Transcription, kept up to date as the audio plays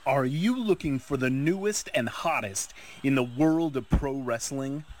Are you looking for the newest and hottest in the world of pro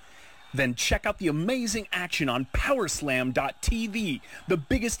wrestling? Then check out the amazing action on Powerslam.tv, the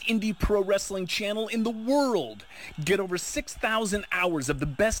biggest indie pro wrestling channel in the world. Get over 6,000 hours of the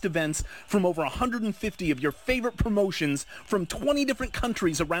best events from over 150 of your favorite promotions from 20 different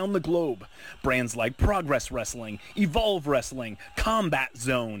countries around the globe. Brands like Progress Wrestling, Evolve Wrestling, Combat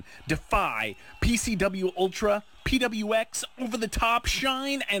Zone, Defy, PCW Ultra, PWX, Over the Top,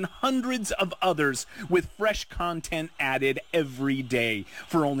 Shine, and hundreds of others with fresh content added every day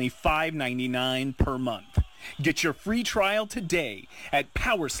for only $5.99 per month. Get your free trial today at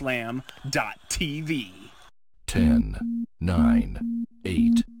Powerslam.tv. 10, 9,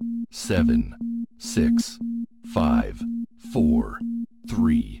 8, 7, 6, 5, 4,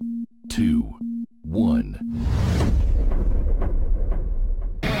 3, 2, 1.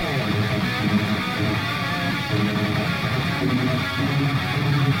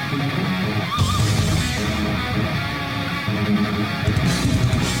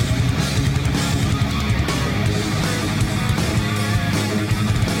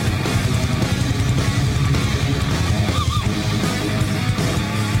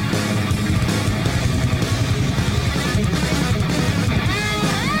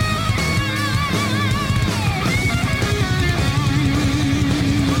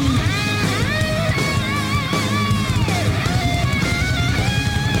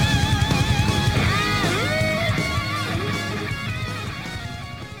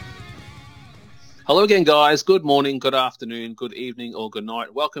 Hello again, guys. Good morning, good afternoon, good evening, or good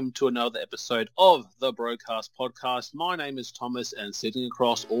night. Welcome to another episode of the Broadcast Podcast. My name is Thomas, and sitting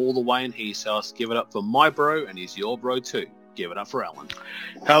across all the way in his house, give it up for my bro, and he's your bro too. Give it up for Alan.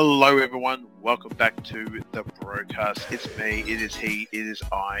 Hello, everyone. Welcome back to the Broadcast. It's me, it is he, it is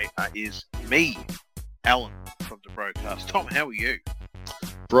I, it is me, Alan from the Broadcast. Tom, how are you?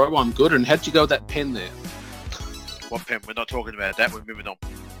 Bro, I'm good. And how'd you go with that pen there? What pen? We're not talking about that. We're moving on.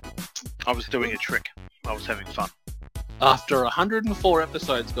 I was doing a trick. I was having fun. After 104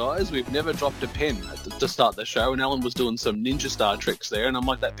 episodes, guys, we've never dropped a pen to start the show, and Alan was doing some ninja star tricks there, and I'm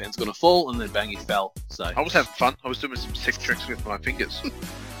like, that pen's going to fall, and then bang, he fell. So I was having fun. I was doing some sick tricks with my fingers.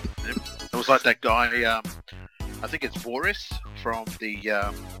 It was like that guy, I think it's Boris from the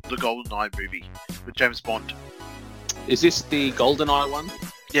GoldenEye movie with James Bond. Is this the GoldenEye one?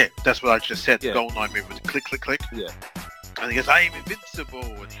 Yeah, that's what I just said. Yeah. The GoldenEye movie with the click, click, click. Yeah. And he goes, I am invincible,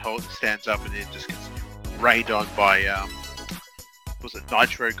 and he stands up and then just gets rained on by, was it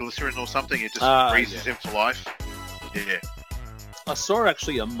nitroglycerin or something? It just freezes him for life. Yeah. I saw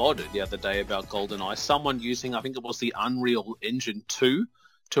actually a mod the other day about GoldenEye. Someone using, I think it was the Unreal Engine 2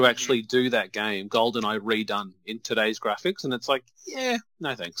 to actually do that game, GoldenEye redone in today's graphics. And it's like, yeah,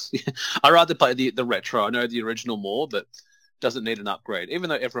 no thanks. I'd rather play the retro. I know the original more, but doesn't need an upgrade. Even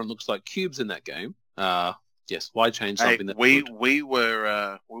though everyone looks like cubes in that game. Yes, why change something that we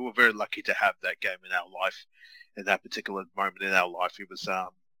were very lucky to have that game in our life, in that particular moment in our life.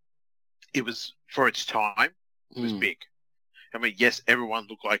 It was for its time. It was big. I mean, yes, everyone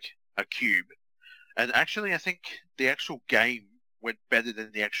looked like a cube, and actually, I think the actual game went better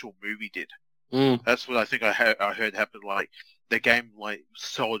than the actual movie did. That's what I think I heard happen. Like the game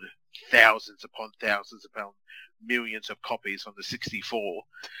sold thousands upon millions of copies on the 64,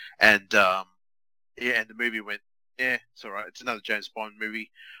 and and the movie went, it's all right. It's another James Bond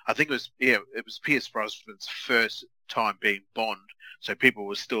movie. I think it was Pierce Brosnan's first time being Bond, so people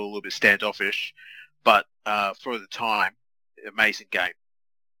were still a little bit standoffish. But for the time, amazing game.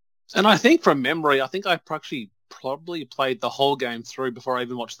 And I think from memory, I think I actually probably played the whole game through before I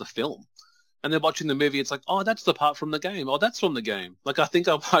even watched the film. And then watching the movie, it's like, oh, that's the part from the game. Oh, that's from the game. Like, I think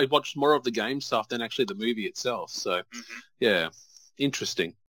I watched more of the game stuff than actually the movie itself. So, yeah,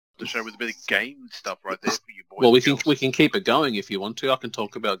 interesting. The show with a bit of game stuff right there for you boys. Well, we can keep it going if you want to. I can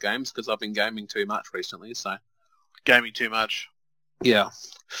talk about games because I've been gaming too much recently. So gaming too much. Yeah,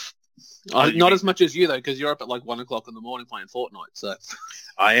 not as much as you though, because you're up at like 1 o'clock in the morning playing Fortnite. So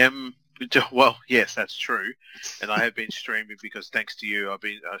I am. Well, yes, that's true, and I have been streaming because thanks to you, I've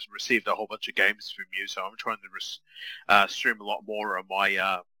received a whole bunch of games from you. So I'm trying to stream a lot more on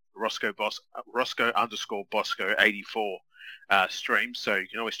my Roscoe_Bosco 84. Stream, so you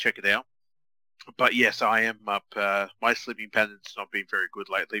can always check it out. But yes, I am up. My sleeping pattern's not been very good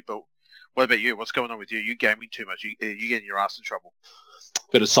lately. But what about you? What's going on with you? You gaming too much? You getting your ass in trouble?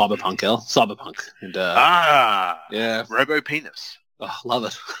 Bit of Cyberpunk, and yeah, Robo Penis. Oh, love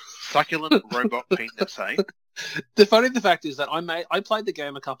it. Succulent robot penis, eh? The fact is that I played the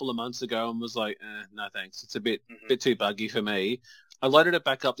game a couple of months ago and was like, no thanks. It's a bit too buggy for me. I loaded it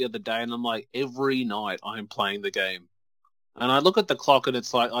back up the other day and I'm like, every night I'm playing the game. And I look at the clock and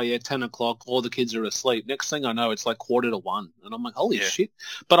it's like, oh yeah, 10 o'clock, all the kids are asleep. Next thing I know, it's like 1:45. And I'm like, holy shit.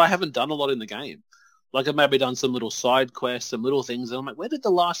 But I haven't done a lot in the game. Like I've maybe done some little side quests, some little things. And I'm like, where did the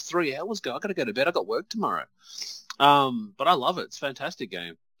last 3 hours go? I got to go to bed. I got work tomorrow. But I love it. It's a fantastic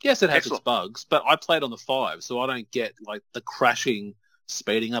game. Yes, it has its bugs, but I played on the 5, so I don't get like the crashing,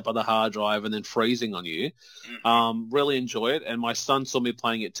 speeding up of the hard drive and then freezing on you. Really enjoy it. And my son saw me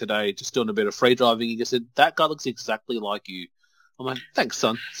playing it today, just doing a bit of free driving. He said, that guy looks exactly like you. I'm like, thanks,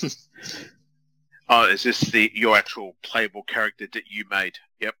 son. Oh, is this your actual playable character that you made?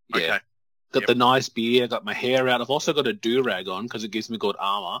 Yep. Yeah. Okay. Got the nice beard, got my hair out. I've also got a do-rag on because it gives me good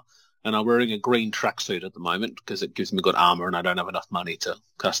armor. And I'm wearing a green tracksuit at the moment because it gives me good armor and I don't have enough money to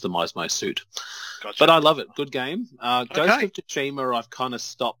customize my suit. Gotcha. But I love it. Good game. Ghost of Tsushima, I've kind of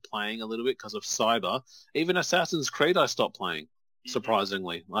stopped playing a little bit because of Cyber. Even Assassin's Creed, I stopped playing,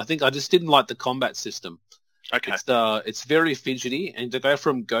 surprisingly. I think I just didn't like the combat system. Okay. It's very fidgety, and to go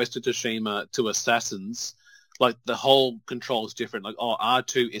from Ghost of Tsushima to Assassins, like the whole control is different. Like, oh,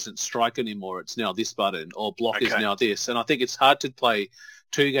 R2 isn't strike anymore. It's now this button, or block is now this. And I think it's hard to play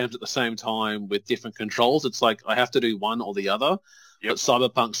 2 games at the same time with different controls. It's like I have to do one or the other. But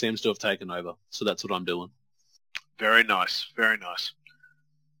Cyberpunk seems to have taken over, so that's what I'm doing. Very nice, very nice.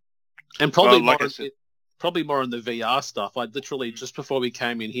 And probably more on the VR stuff. I literally, just before we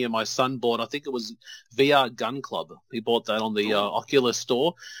came in here, my son bought, I think it was VR Gun Club. He bought that on the Oculus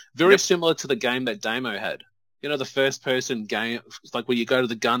store. Very similar to the game that Damo had. You know, the first-person game, like where you go to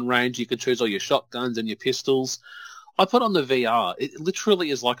the gun range, you can choose all your shotguns and your pistols. I put on the VR. It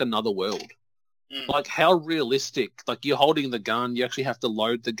literally is like another world. Like how realistic, like you're holding the gun, you actually have to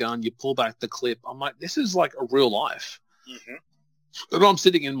load the gun, you pull back the clip. I'm like, this is like a real life. And I'm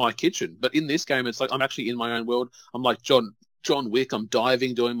sitting in my kitchen, but in this game, it's like I'm actually in my own world. I'm like John Wick, I'm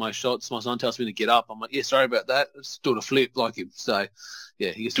diving, doing my shots. My son tells me to get up. I'm like, yeah, sorry about that. Just doing a flip like him. So,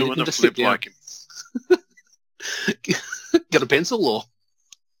 yeah, he's doing a flip like him. Got a pencil or?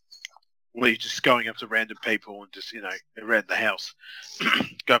 Well, you're just going up to random people and just, around the house.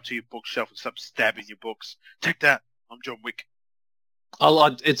 Go up to your bookshelf and start stabbing your books. Take that. I'm John Wick.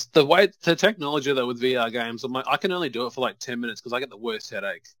 It's the technology, though, with VR games. I'm like, I can only do it for like 10 minutes because I get the worst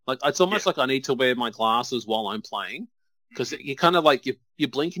headache. Like, it's almost like I need to wear my glasses while I'm playing because you kind of like, you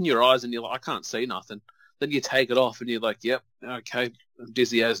blink in your eyes and you're like, I can't see nothing. Then you take it off and you're like, yep, okay, I'm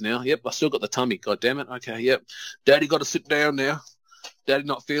dizzy as now. Yep, I still got the tummy. God damn it. Okay, yep. Daddy got to sit down now. Daddy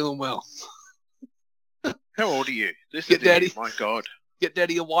not feeling well. How old are you? Get Daddy. My God. Get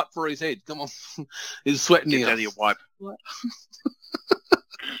Daddy a wipe for his head. Come on. He's sweating Get here. Daddy a wipe.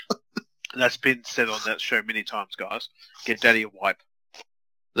 That's been said on that show many times, guys. Get Daddy a wipe.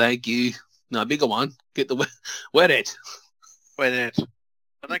 Thank you. No, bigger one. Get the wet it. Wet it.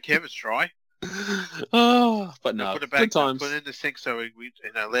 I don't care if it's dry. Oh, but no, put it back, good times. Put it in the sink so we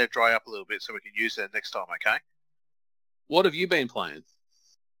let it dry up a little bit so we can use it next time, okay? What have you been playing?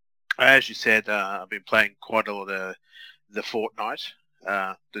 As you said, I've been playing quite a lot of the Fortnite,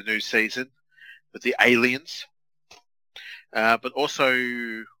 the new season with the aliens, but also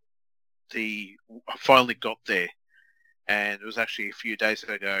I finally got there, and it was actually a few days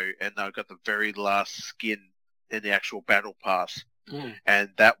ago, and I got the very last skin in the actual battle pass, and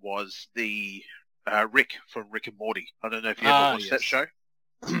that was the Rick from Rick and Morty. I don't know if you ever watched that show.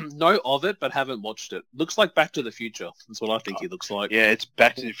 Know of it, but haven't watched it. Looks like Back to the Future. That's what I think he looks like. Yeah, it's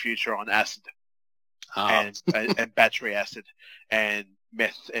Back to the Future on acid and battery acid and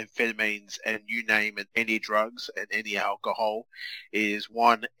methamphetamines and you name it, any drugs and any alcohol. It is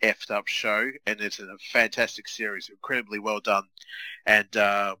one effed up show, and it's a fantastic series, incredibly well done. And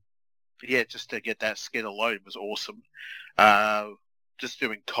just to get that skin alone was awesome. Just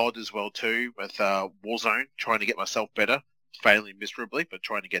doing COD as well too with Warzone, trying to get myself better. Failing miserably, but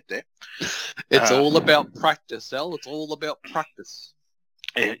trying to get there. It's all about practice, Al. It's all about practice.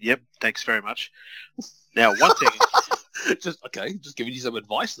 Yep. Thanks very much. Now, one thing... just giving you some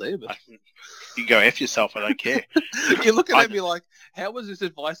advice there. But... you can go F yourself, I don't care. You're looking at me like, how was this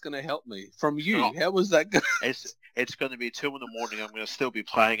advice going to help me? From you, how was that going It's going to be 2 in the morning, I'm going to still be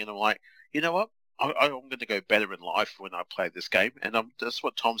playing, and I'm like, you know what? I'm going to go better in life when I play this game, and that's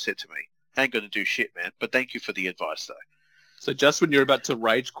what Tom said to me. I ain't going to do shit, man, but thank you for the advice, though. So just when you're about to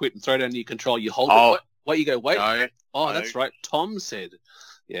rage quit and throw down your control, you hold it. Wait, you go, wait. No, that's right. Tom said.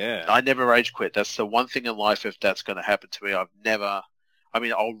 Yeah. I never rage quit. That's the one thing in life, if that's going to happen to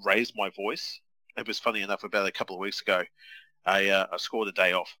me, I'll raise my voice. It was funny enough, about a couple of weeks ago, I scored a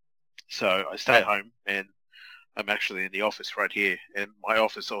day off. So I stay at home, and I'm actually in the office right here. And my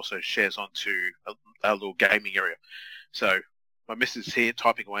office also shares onto a little gaming area. So my missus is here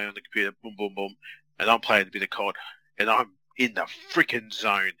typing away on the computer, boom, boom, boom, and I'm playing a bit of COD. And I'm in the freaking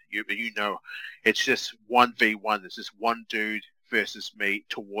zone. You know, it's just 1v1. There's just one dude versus me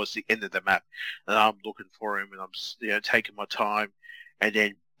towards the end of the map, and I'm looking for him, and I'm taking my time, and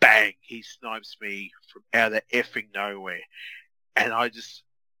then bang, he snipes me from out of effing nowhere, and I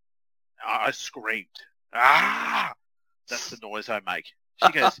screamed, ah! That's the noise I make.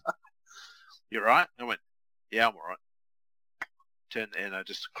 She goes, "You right?" I went, "Yeah, I'm all right." And I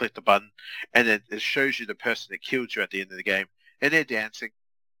just click the button, and then it shows you the person that killed you at the end of the game, and they're dancing.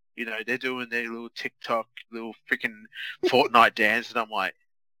 You know, they're doing their little TikTok, little freaking Fortnite dance, and I'm like,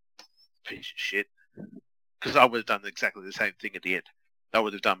 piece of shit. Because I would have done exactly the same thing at the end. I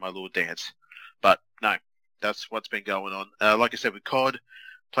would have done my little dance. But no, that's what's been going on. Like I said, with COD,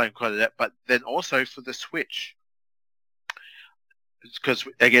 playing quite a bit, but then also for the Switch. Because,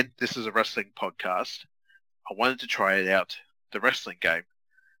 again, this is a wrestling podcast. I wanted to try it out, the wrestling game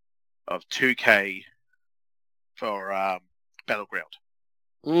of 2K for Battleground.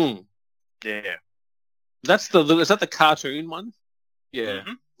 Mm. Yeah. Is that the cartoon one? Yeah.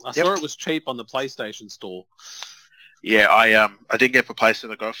 Mm-hmm. I saw it was cheap on the PlayStation Store. Yeah, I didn't get for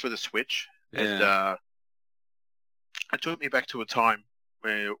PlayStation. I got it for the Switch, and Yeah. it took me back to a time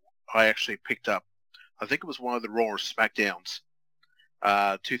where I actually picked up. I think it was one of the Raw or SmackDowns,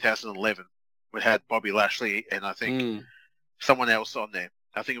 2011. We had Bobby Lashley and I think someone else on there.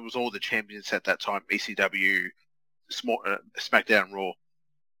 I think it was all the champions at that time, ECW, SmackDown, Raw.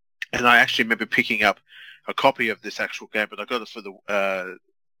 And I actually remember picking up a copy of this actual game, but I got it for the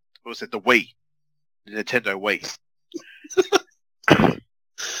what was it, the Wii, the Nintendo Wii. I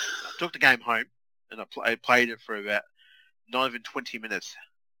took the game home and I played it for about not even 20 minutes.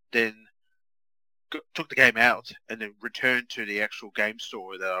 Then took the game out and then returned to the actual game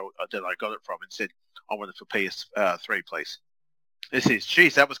store that I got it from and said, I want it for PS3, please. This is,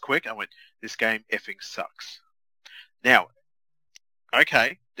 geez, that was quick. I went, this game effing sucks. Now,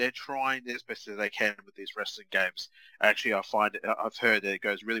 okay, they're trying as best as they can with these wrestling games. Actually, I've heard that it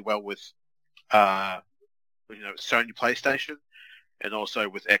goes really well with, Sony PlayStation and also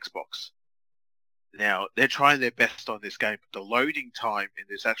with Xbox. Now, they're trying their best on this game, but the loading time in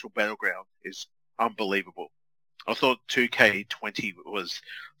this actual Battleground is unbelievable. I thought 2K20 was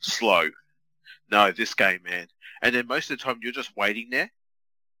slow. No, this game, man. And then most of the time you're just waiting there,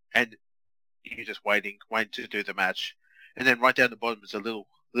 and you're just waiting to do the match. And then right down the bottom is a little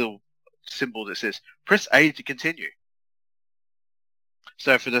symbol that says, press A to continue.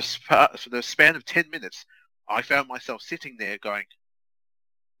 So for the span of 10 minutes, I found myself sitting there going,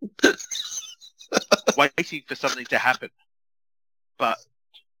 waiting for something to happen. But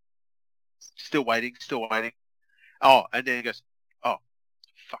still waiting. Oh, and then it goes, oh,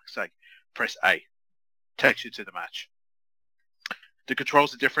 fuck's sake, press A. Takes you to the match. The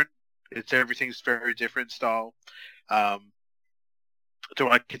controls are different. Everything's very different style. Do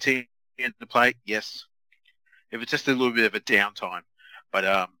I continue to play? Yes. If it's just a little bit of a downtime. But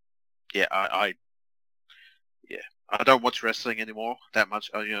I don't watch wrestling anymore that much.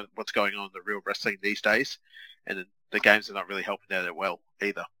 What's going on in the real wrestling these days, and the games are not really helping that well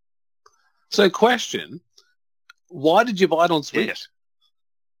either. So, question: why did you buy it on Switch? Yes.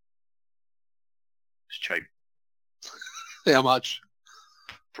 It's cheap. How much?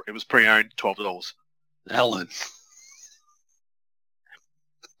 It was pre-owned, $12. Alan.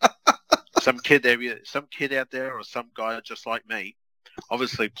 Some kid out there, or some guy just like me,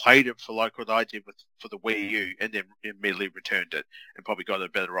 obviously played it for like what I did for the Wii U, and then immediately returned it, and probably got a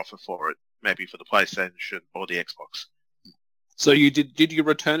better offer for it, maybe for the PlayStation or the Xbox. So you did you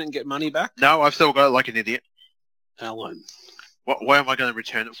return it and get money back? No, I've still got it like an idiot. Alan. Why am I going to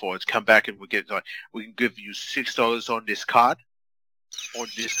return it for? It's come back and we can give you $6 on this card, on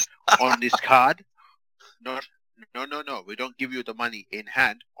this card. No. We don't give you the money in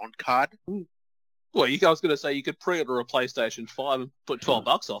hand on card. Well, I was going to say you could pre-order a PlayStation 5 and put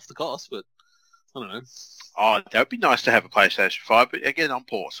 $12 off the cost, but I don't know. Oh, that would be nice to have a PlayStation 5, but again, I'm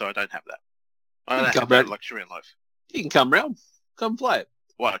poor, so I don't have that. I don't have that luxury in life. You can come round, come play it.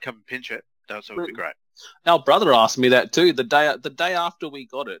 Well, come and pinch it. That would be great. Our brother asked me that too. The day after we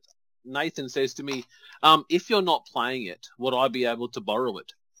got it, Nathan says to me, if you're not playing it, would I be able to borrow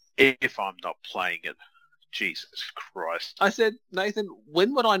it? If I'm not playing it. Jesus Christ. I said, Nathan,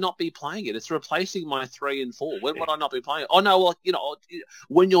 when would I not be playing it? It's replacing my 3 and 4. When would I not be playing it? Oh, no, well,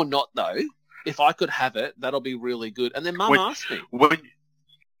 when you're not, though, if I could have it, that'll be really good. And then Mum asked me.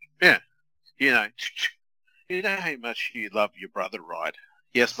 You know how much you love your brother, right?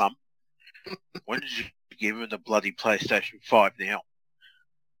 Yes, Mum. When did you give him the bloody PlayStation 5 now?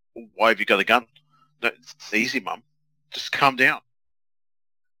 Why have you got a gun? No, it's easy, Mum. Just calm down.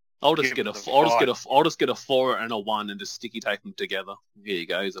 I'll just Give get a, them I'll just get five. a, I'll just get a 4 and a 1 and just sticky tape them together. Here you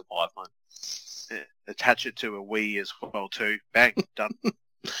go. Here's a 5, mate. Yeah. Attach it to a Wii as well too. Bang, done.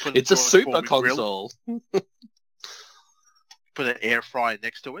 Put It's a super transforming grill, console. put an air fryer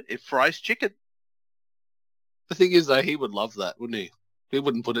next to it. It fries chicken. The thing is, though, he would love that, wouldn't he? He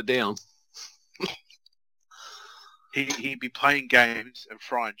wouldn't put it down. He'd be playing games and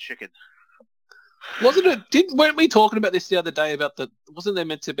frying chicken. Wasn't it? Weren't we talking about this the other day about wasn't there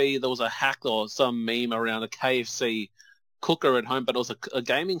meant to be, there was a hack or some meme around a KFC cooker at home, but it was a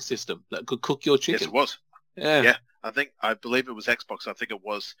gaming system that could cook your chicken? Yes, it was. Yeah. Yeah. I believe it was Xbox. I think it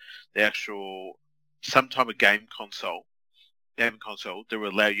was the actual, some type of gaming console that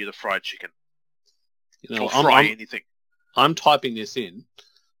would allow you to fry chicken. You know, Or fry anything. I'm typing this in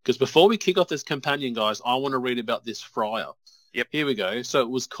because before we kick off this companion, guys, I want to read about this fryer. Yep. Here we go. So it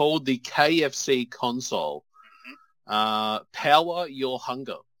was called the KFC console. Power your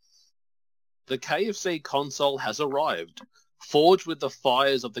hunger. The KFC console has arrived. Forged with the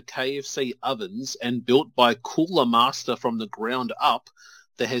fires of the KFC ovens and built by Cooler Master from the ground up,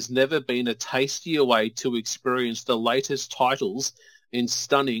 there has never been a tastier way to experience the latest titles in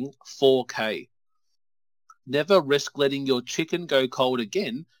stunning 4K. Never risk letting your chicken go cold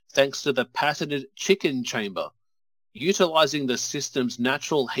again thanks to the patented chicken chamber. Utilizing the system's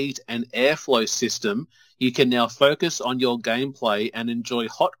natural heat and airflow system, you can now focus on your gameplay and enjoy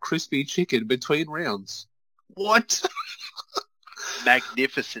hot, crispy chicken between rounds. What?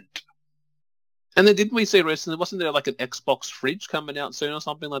 Magnificent. And then didn't we see recently, wasn't there like an Xbox fridge coming out soon or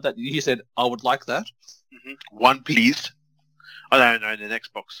something like that? You said, I would like that. One, please. I don't know, an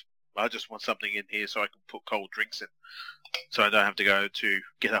Xbox. I just want something in here so I can put cold drinks in. So I don't have to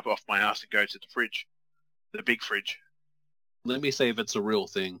get up off my ass and go to the fridge. The big fridge. Let me see if it's a real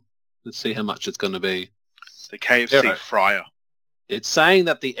thing. Let's see how much it's going to be. The KFC fryer. It's saying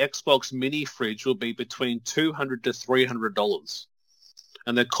that the Xbox mini fridge will be between $200 to $300.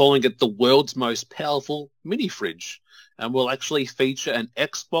 And they're calling it the world's most powerful mini fridge. And will actually feature an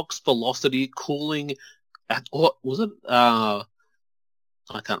Xbox Velocity cooling what was it? I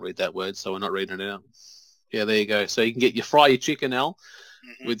can't read that word, so we're not reading it out. Yeah, there you go. So you can fry your chicken, Al,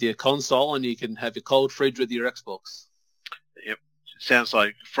 with your console, and you can have your cold fridge with your Xbox. Yep. Sounds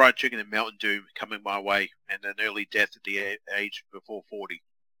like fried chicken and Mountain Dew coming my way, and an early death at the age before 40.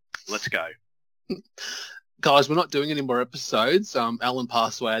 Let's go. Guys, we're not doing any more episodes. Alan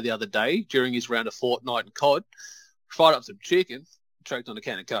passed away the other day during his round of Fortnite and COD. Fried up some chicken, choked on a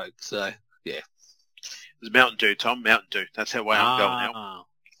can of Coke. So, yeah. It was Mountain Dew, Tom. Mountain Dew. That's the way I'm going now.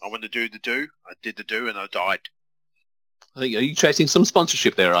 I want to do the do. I did the do, and I died. I think, are you chasing some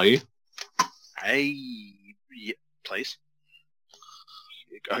sponsorship there, are you? Hey, yeah, please.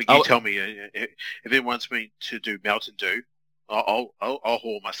 You tell me if it wants me to do Mountain Dew, I'll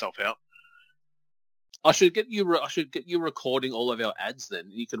haul myself out. I should get you recording all of our ads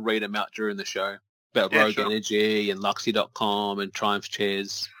then. You can read them out during the show about Rogue Energy and Luxy.com and Triumph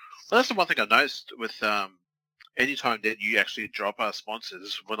Chairs. Well, that's the one thing I noticed with any time that you actually drop our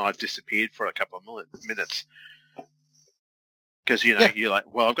sponsors when I've disappeared for a couple of minutes. Because, you're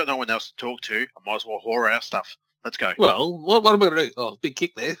like, well, I've got no one else to talk to. I might as well whore our stuff. Let's go. Well, what am I going to do? Oh, big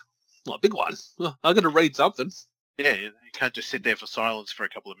kick there. Well, big one. Well, I'm going to read something. Yeah, you can't just sit there for silence for a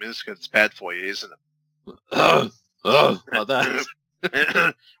couple of minutes because it's bad for you, isn't it? Like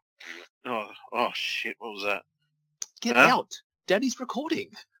that. oh, shit, what was that? Get out. Daddy's recording.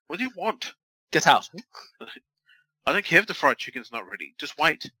 What do you want? Get out. I don't care if the fried chicken's not ready. Just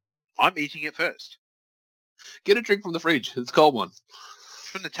wait. I'm eating it first. Get a drink from the fridge. It's a cold one.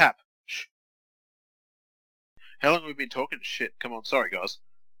 From the tap. Shh. How long have we been talking shit? Come on, sorry, guys.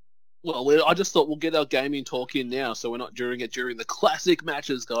 Well, I just thought we'll get our gaming talk in now, so we're not during the classic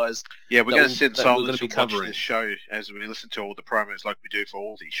matches, guys. Yeah, we're going to sit in silence and watch this show as we listen to all the promos like we do for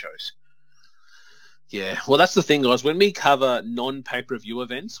all these shows. Yeah, well, that's the thing, guys. When we cover non-pay-per-view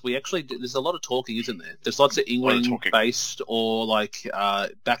events, we actually there's a lot of talking, isn't there? There's lots of England-based or like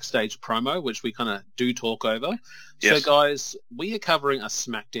backstage promo, which we kind of do talk over. Yes. So, guys, we are covering a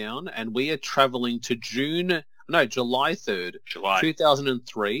SmackDown, and we are traveling to July 3rd,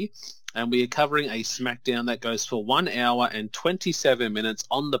 2003, and we are covering a SmackDown that goes for 1 hour and 27 minutes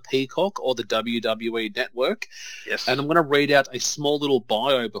on the Peacock or the WWE Network. Yes. And I'm going to read out a small little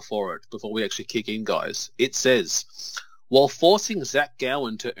bio before we actually kick in, guys. It says, while forcing Zach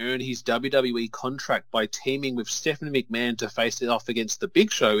Gowen to earn his WWE contract by teaming with Stephanie McMahon to face it off against The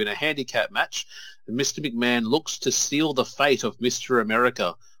Big Show in a handicap match, Mr. McMahon looks to seal the fate of Mr.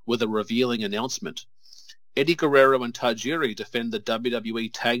 America with a revealing announcement. Eddie Guerrero and Tajiri defend the WWE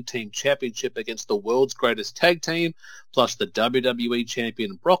Tag Team Championship against the world's greatest tag team, plus the WWE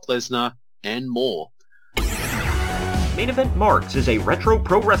Champion Brock Lesnar, and more. Main Event Marks is a retro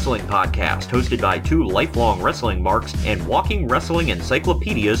pro wrestling podcast hosted by two lifelong wrestling marks and walking wrestling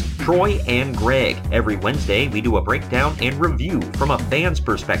encyclopedias, Troy and Greg. Every Wednesday, we do a breakdown and review from a fan's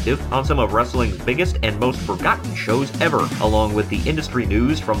perspective on some of wrestling's biggest and most forgotten shows ever, along with the industry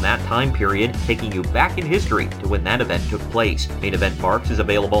news from that time period, taking you back in history to when that event took place. Main Event Marks is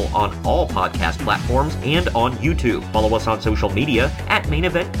available on all podcast platforms and on YouTube. Follow us on social media at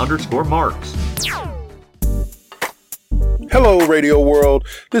 @main-event_marks. Hello, Radio World.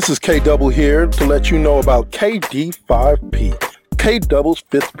 This is K-Double here to let you know about KD5P, K-Double's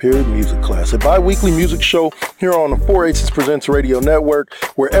fifth period music class, a bi-weekly music show here on the 4 Aces Presents Radio Network,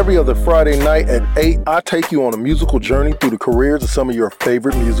 where every other Friday night at 8, I take you on a musical journey through the careers of some of your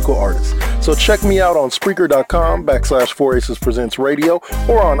favorite musical artists. So check me out on Spreaker.com/4 Aces Presents Radio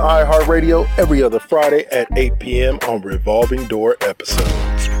or on iHeartRadio every other Friday at 8 p.m. on Revolving Door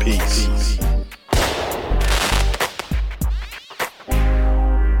episodes. Peace.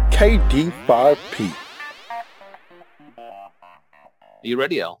 KD5P. Are you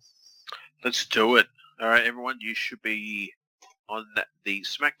ready, Al? Let's do it. All right, everyone, you should be on the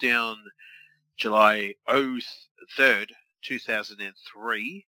SmackDown July 3rd,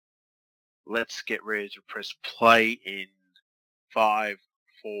 2003. Let's get ready to press play in 5,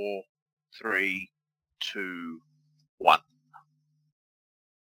 4, 3, 2, 1.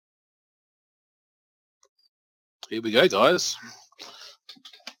 Here we go, guys.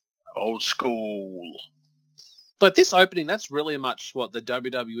 Old school. But this opening, that's really much what the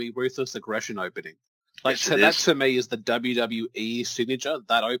WWE Ruthless Aggression opening. Like, Yes, so that to me is the WWE signature,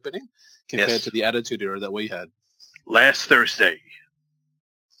 that opening, compared Yes. to the Attitude Era that we had. Last Thursday.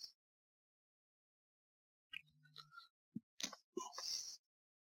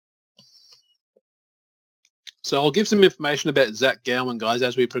 So I'll give some information about Zach Gowen, guys,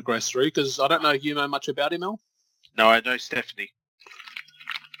 as we progress through, because I don't know if you know much about him, Al. No, I know Stephanie.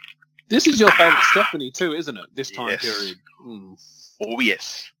 This is your favourite Stephanie too, isn't it? This time Yes. period. Hmm. Oh,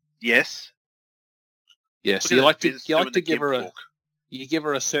 yes. Yes. Yes, Look you at like that to Vince you like doing to the give her gimp you give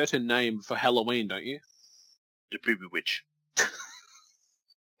her a certain name for Halloween, don't you? The Booby Witch.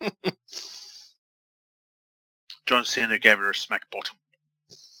 John Cena gave her a smack bottom.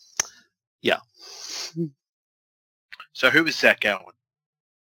 Yeah. So who is Zach Gowen?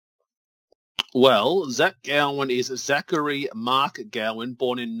 Well, Zach Gowen is Zachary Mark Gowen,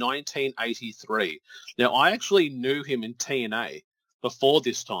 born in 1983. Now, I actually knew him in TNA before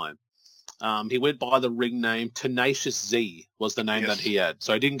this time. He went by the ring name Tenacious Z was the name Yes. that he had.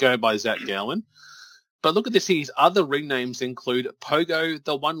 So he didn't go by Zach Gowen. But look at this. His other ring names include Pogo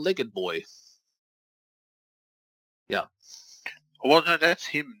the One-Legged Boy. Yeah. Well, no, that's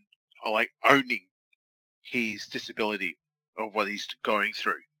him, like, owning his disability of what he's going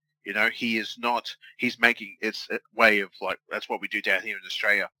through. You know, he is not, he's making, it's a way of, like, that's what we do down here in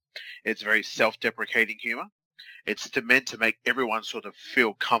Australia. It's very self-deprecating humor. It's meant to make everyone sort of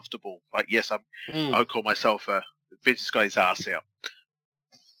feel comfortable. Like, yes, I call myself Vince has got his ass out.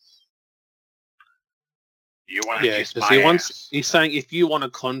 You want to Yeah, kiss 'cause my he ass? he's saying, if you want a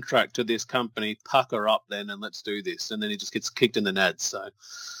contract to this company, pucker up then and let's do this. And then he just gets kicked in the nads. So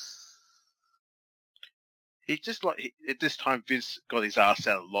He just, like, at this time, Vince got his ass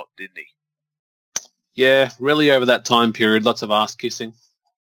out a lot, didn't he? yeah, really over that time period, lots of ass kissing.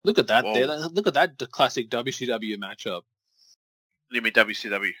 Look at that Whoa. there. Look at that classic WCW matchup. What do you mean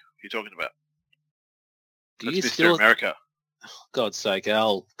WCW? You're talking about? Do That's you Mr. still? America. God's sake,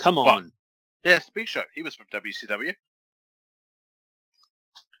 Al, come What? on. Yeah, it's Big Show. He was from WCW.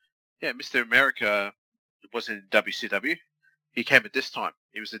 Yeah, Mr. America wasn't in WCW. He came at this time.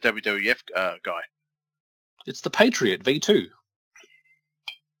 He was the WWF guy. It's the Patriot V2.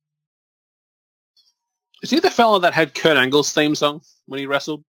 Is he the fella that had Kurt Angle's theme song when he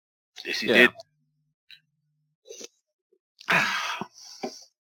wrestled? Yes, he Yeah.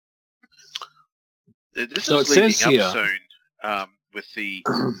 did. This So is it says leading up here- soon with the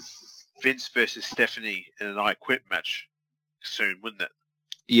Vince versus Stephanie in an I Quit match soon, wouldn't it?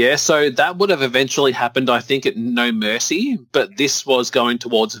 Yeah, so that would have eventually happened, I think, at No Mercy, but this was going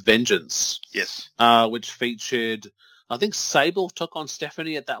towards Vengeance, Yes. which featured, I think Sable took on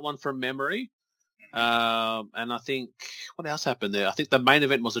Stephanie at that one from memory. And I think, what else happened there? I think the main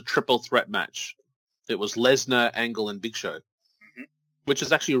event was a triple threat match. It was Lesnar, Angle, and Big Show, which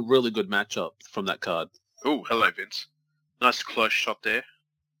is actually a really good matchup from that card. Oh, hello, Vince. Nice close shot there.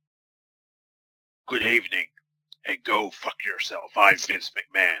 Good evening, and go fuck yourself. I'm Vince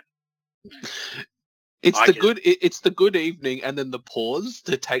McMahon. It's the good evening and then the pause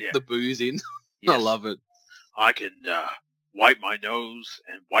to take the booze in. I Yes. love it. I can wipe my nose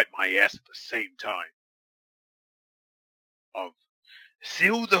and wipe my ass at the same time.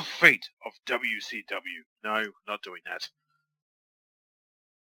 Seal the fate of WCW. No, not doing that.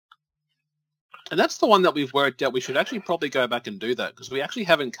 And that's the one that we've worked out. We should actually probably go back and do that because we actually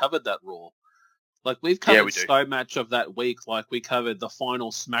haven't covered that Raw. Like, we've covered we do. so much of that week. Like, we covered the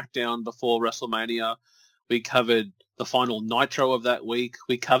final SmackDown before WrestleMania. We covered the final Nitro of that week.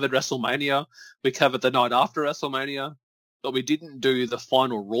 We covered WrestleMania. We covered the night after WrestleMania. But we didn't do the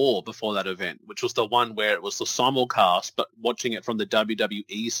final Raw before that event, which was the one where it was the simulcast, but watching it from the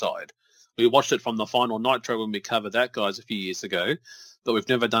WWE side. We watched it from the final Nitro when we covered that, guys, a few years ago, but we've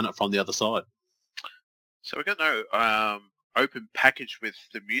never done it from the other side. So we got no open package with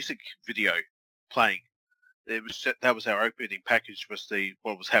the music video playing. That was our opening package. Was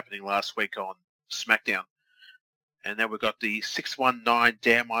what was happening last week on SmackDown, and then we got the 619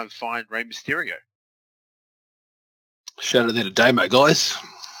 Damn I'm Fine Rey Mysterio. Shout out there to Damo, guys.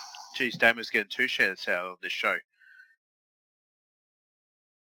 Geez, Damo's getting 2 shoutouts out on this show.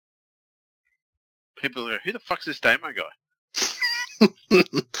 People are, who the fuck's this Damo guy?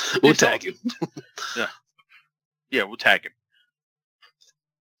 We'll tag him. Yeah, we'll tag him.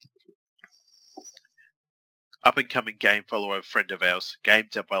 Up and coming game follower, friend of ours, game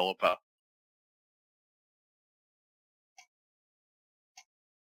developer.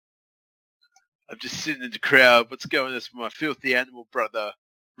 I'm just sitting in the crowd. What's going on with my filthy animal brother,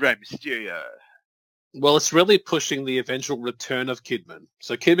 Rey Mysterio? Well, it's really pushing the eventual return of Kidman.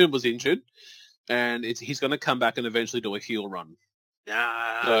 So Kidman was injured, and he's going to come back and eventually do a heel run.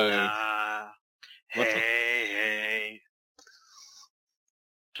 Nah. Hey.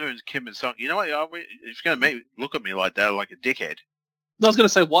 Doing Kidman's song. You know what? If you're going to look at me like that, like a dickhead. I was going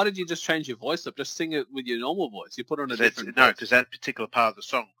to say, why did you just change your voice up? Just sing it with your normal voice. You put on a different No, voice. because that particular part of the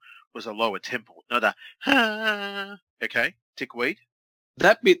song was a lower tempo, not a okay, tick weed.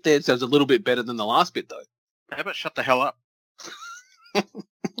 That bit there sounds a little bit better than the last bit, though. How about shut the hell up?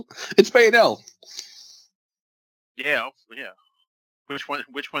 It's B&L. Yeah. Which one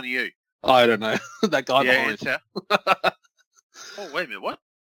are you? I don't know. That guy behind. It's oh, wait a minute, what?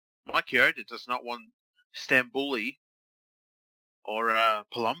 Mike Yoda does not want Stambuli or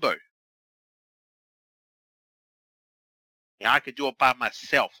Palumbo. Yeah, I could do it by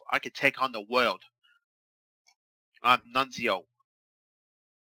myself. I could take on the world. I'm Nunzio.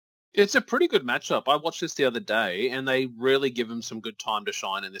 It's a pretty good matchup. I watched this the other day, and they really give him some good time to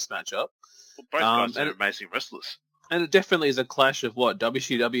shine in this matchup. Well, both guys are amazing wrestlers. And it definitely is a clash of what?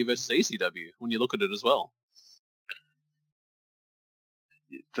 WCW versus ECW, when you look at it as well.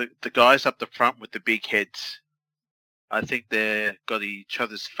 The guys up the front with the big heads, I think they've got each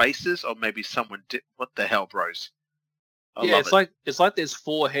other's faces, or maybe someone did. What the hell, bros? It's like there's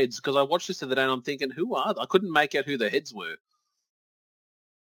 4 heads, because I watched this the other day and I'm thinking, who are they? I couldn't make out who the heads were.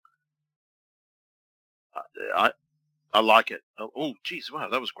 I like it. Oh, geez, wow,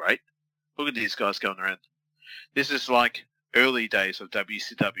 that was great. Look at these guys going around. This is like early days of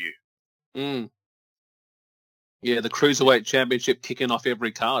WCW. Yeah, the Cruiserweight Championship kicking off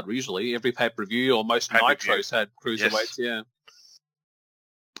every card, usually. Every pay-per-view, or most Nitros had Cruiserweights, yeah.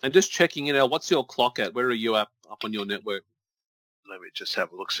 And just checking in, what's your clock at? Where are you up on your network? Let me just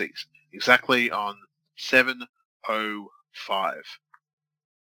have a look. See, exactly on 7:05.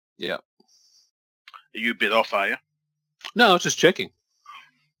 Yeah. Are you a bit off, are you? No, I was just checking.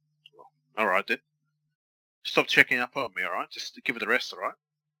 All right, then. Stop checking up on me, all right? Just give it the rest, all right?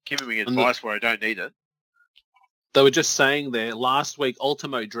 Giving me advice where I don't need it. They were just saying there, last week,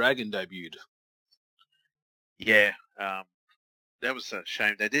 Ultimo Dragon debuted. Yeah, that was a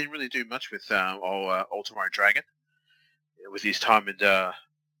shame. They didn't really do much with Ultimo Dragon with his time in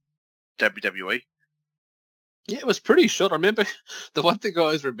WWE. Yeah, it was pretty short. I remember the one thing I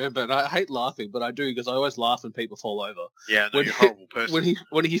always remember, and I hate laughing, but I do because I always laugh when people fall over. Yeah, no, you're a horrible person.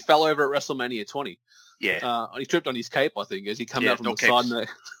 When he fell over at WrestleMania 20. Yeah. He tripped on his cape, I think, as he came out from the side, and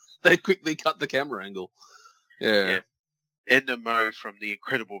they quickly cut the camera angle. Yeah. Edna Mode from the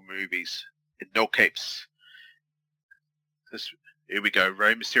Incredible movies in no capes. Here we go.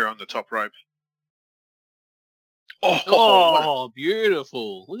 Rey Mysterio on the top rope. Oh,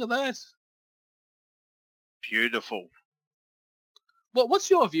 beautiful. Look at that. Beautiful. What's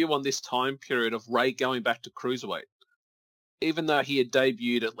your view on this time period of Rey going back to Cruiserweight? Even though he had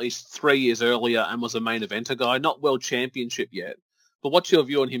debuted at least 3 years earlier and was a main eventer guy, not World Championship yet. But what's your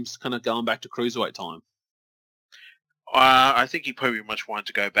view on him kind of going back to Cruiserweight time? I think he pretty much wanted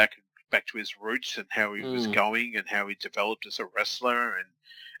to go back and back to his roots and how he was going and how he developed as a wrestler. And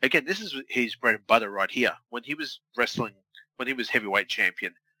again, this is his bread and butter right here. When he was wrestling, when he was heavyweight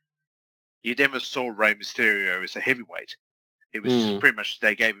champion, you never saw Rey Mysterio as a heavyweight. It was pretty much,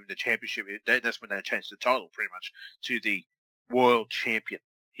 they gave him the championship. That's when they changed the title pretty much to the world champion.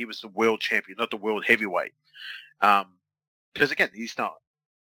 He was the world champion, not the world heavyweight. Because again, he's not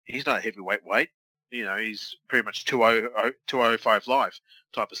a heavyweight weight. You know, he's pretty much 205 live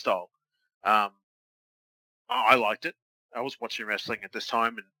type of style. I liked it. I was watching wrestling at this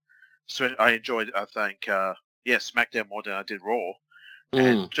time, and so I enjoyed, I think, SmackDown more than I did Raw.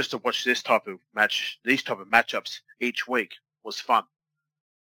 And just to watch this type of match, these type of matchups each week was fun.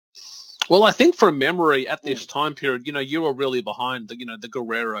 Well, I think from memory at this time period, you know, you were really behind the, you know, the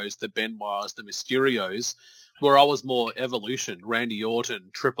Guerreros, the Benoits, the Mysterios, where I was more Evolution, Randy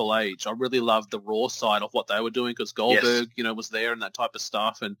Orton, Triple H. I really loved the Raw side of what they were doing because Goldberg, you know, was there and that type of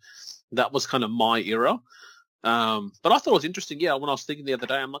stuff, and that was kind of my era. But I thought it was interesting, when I was thinking the other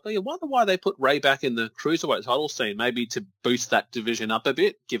day, I'm like, I wonder why they put Ray back in the Cruiserweight title scene, maybe to boost that division up a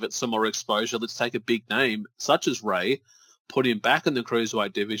bit, give it some more exposure. Let's take a big name, such as Ray, put him back in the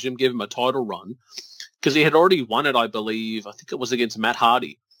Cruiserweight division, give him a title run, because he had already won it, I believe. I think it was against Matt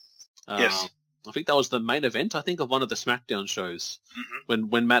Hardy. Yes. I think that was the main event, I think, of one of the SmackDown shows,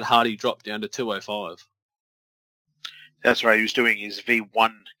 when Matt Hardy dropped down to 205. That's right. He was doing his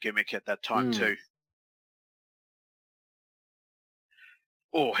V1 gimmick at that time too.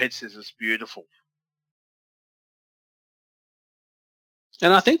 Oh, head scissors, beautiful.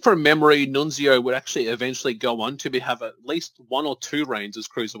 And I think from memory, Nunzio would actually eventually go on to have at least 1 or 2 reigns as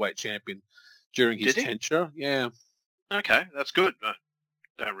Cruiserweight champion during his tenure. Yeah. Okay, that's good. I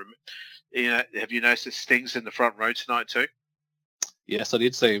don't remember. You know, have you noticed Sting's in the front row tonight too? Yes, I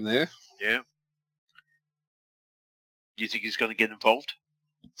did see him there. Yeah. Do you think he's going to get involved?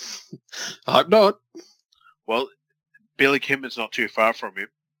 I hope not. Well, Billy Kimmon's not too far from him.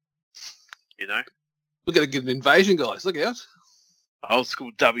 You know? We're going to get an invasion, guys. Look out. Old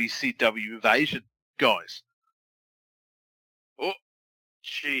school WCW invasion, guys. Oh,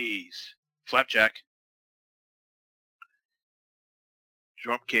 jeez. Flapjack.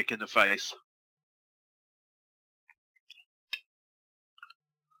 Drop kick in the face.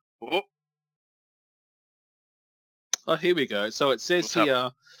 Oh, here we go. So it says here,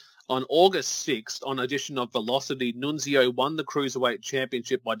 on August 6th, on edition of Velocity, Nunzio won the Cruiserweight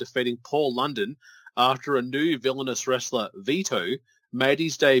Championship by defeating Paul London after a new villainous wrestler, Vito, made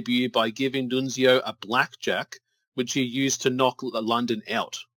his debut by giving Nunzio a blackjack, which he used to knock London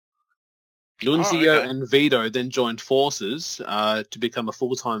out. Nunzio and Vito then joined forces to become a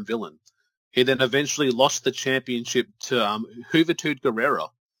full-time villain. He then eventually lost the championship to Juventud Guerrera.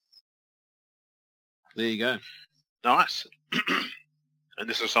 There you go. Nice. And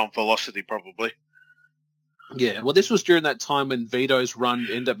this was on Velocity, probably. Yeah, well, this was during that time when Vito's run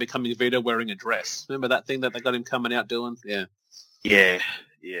ended up becoming Vito wearing a dress. Remember that thing that they got him coming out doing? Yeah. Yeah.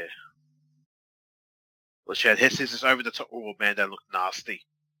 Well, she had head scissors over the top. Oh, man, they look nasty.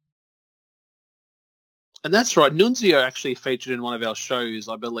 And that's right. Nunzio actually featured in one of our shows,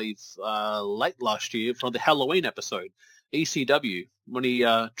 I believe, late last year for the Halloween episode, ECW, when he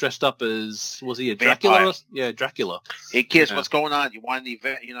dressed up as, was he a Dracula? Yeah, Dracula. Hey, kids, what's going on? You want any,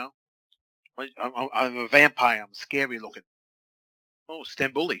 you know? I'm a vampire. I'm scary looking. Oh,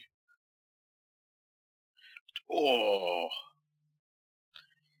 Stambuli. Oh.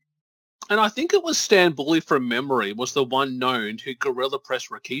 And I think it was Stan Bully from memory was the one known who gorilla pressed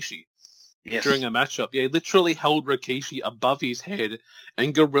Rikishi during a matchup. Yeah, he literally held Rikishi above his head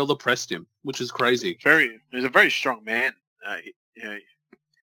and gorilla pressed him, which is crazy. He's a very strong man.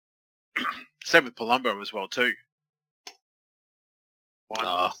 Same with Palumbo as well too.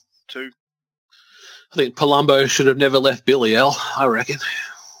 1, 2. I think Palumbo should have never left Billy L, I reckon.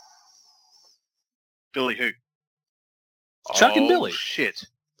 Billy who? Chuck and Billy. Shit.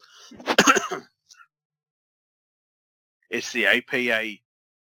 It's the APA.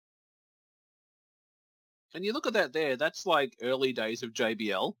 And you look at that there, that's like early days of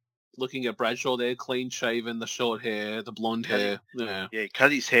JBL. Looking at Bradshaw there, clean shaven, the short hair, the blonde hair. Yeah,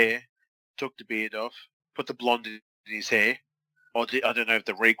 cut his hair, took the beard off, put the blonde in his hair. Or I don't know if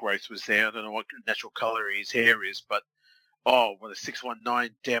the regrowth was there. I don't know what natural colour his hair is, but what a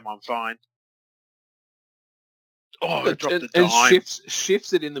 619. Damn, I'm fine. Oh, it dropped the dime. And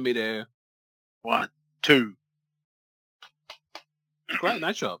shifts it in the midair. 1, 2. Great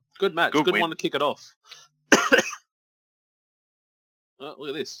matchup. Good match. Good one to kick it off. Oh, look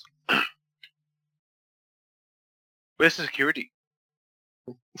at this. Where's the security?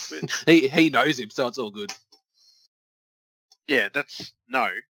 He knows him, so it's all good. Yeah, no.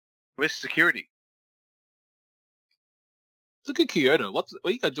 Where's security? Look at Kyoto. What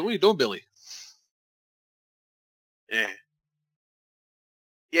are you doing, Billy? Yeah.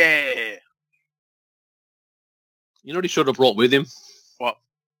 Yeah. You know what he should have brought with him? What?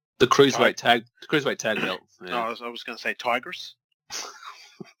 The cruiserweight tag belt. No, Yeah. I was going to say Tigers.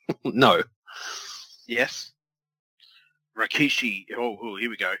 No. Yes. Rikishi. Oh,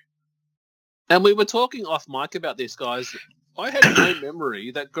 here we go. And we were talking off mic about this, guys. I had no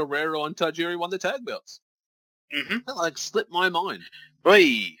memory that Guerrero and Tajiri won the tag belts. Mm-hmm. That like slipped my mind.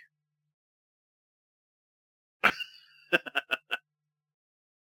 Oi.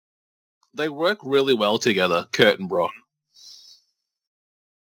 They work really well together, Kurt and Brock.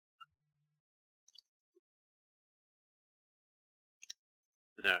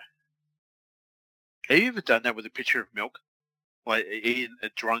 No. Have you ever done that with a pitcher of milk? Like,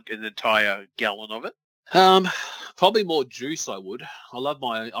 drunk an entire gallon of it? Probably more juice. I would. I love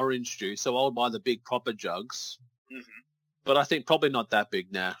my orange juice, so I'll buy the big proper jugs. Mm-hmm. But I think probably not that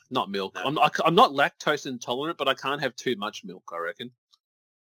big. Nah, not milk. No. I'm not lactose intolerant, but I can't have too much milk, I reckon.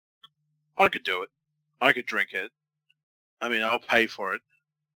 I could do it. I could drink it. I mean, I'll pay for it.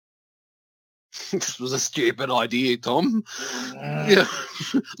 This was a stupid idea, Tom. Yeah.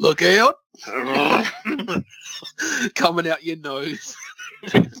 Look out. Coming out your nose.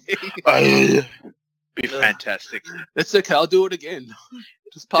 Be fantastic. It's okay, I'll do it again.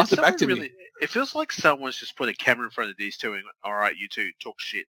 Just pass it back to me. It feels like someone's just put a camera in front of these two and, all right, you two, talk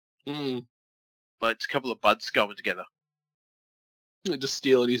shit. Mm. Like, it's a couple of buds going together. Just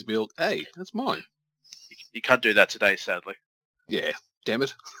stealing his milk. Hey, that's mine. You can't do that today, sadly. Yeah, damn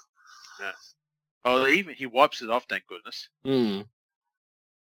it. Yeah. Oh, even he wipes it off, thank goodness. Mm.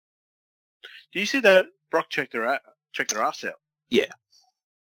 Do you see that Brock checked their ass out? Yeah.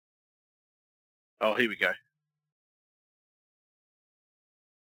 Oh, here we go.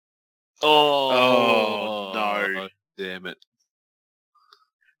 Oh, no. Damn it.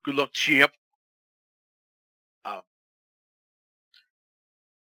 Good luck, champ.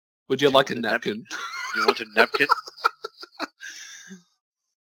 Would you like a napkin? You want a napkin?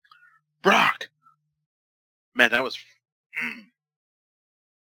 Brock! Man, that was...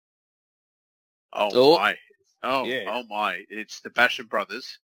 Oh, my. Oh, yeah. Oh, my. It's the Basham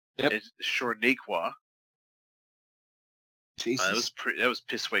brothers. Yep. It's Shorniqua. Jesus. That was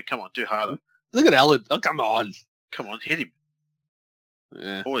piss sweet. Come on, do harder. Look at Alan. Oh, come on. Come on, hit him.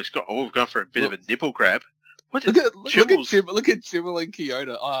 Yeah. Oh, we've gone for a bit of a nipple grab. What? Look at Chibbles? Chibble and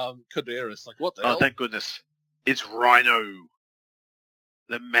Kyoto. Caderas. Like, what the hell? Oh, thank goodness. It's Rhino.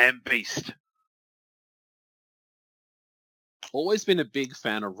 The man beast. Always been a big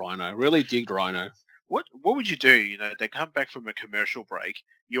fan of Rhino. Really digged Rhino. What would you do? You know, they come back from a commercial break.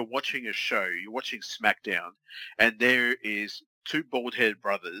 You're watching a show. You're watching SmackDown, and there is two bald-headed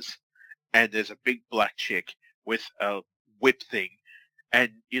brothers, and there's a big black chick with a whip thing, and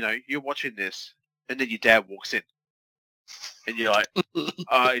you know you're watching this, and then your dad walks in, and you're like,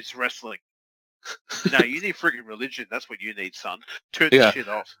 it's wrestling. No, you need freaking religion. That's what you need, son. Turn this shit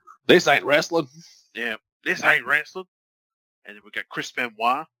off. This ain't wrestling. Yeah, this ain't wrestling. And then we got Chris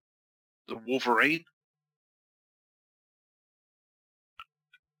Benoit, the Wolverine.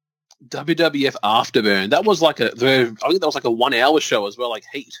 WWF Afterburn. That was like I think that was like a 1 hour show as well, like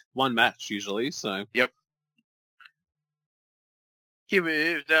Heat. One match usually, so. Yep.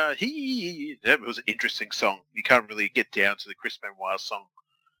 That was an interesting song. You can't really get down to the Chris Benoit song.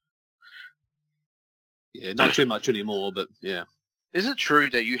 Yeah, not too much anymore, but yeah. Is it true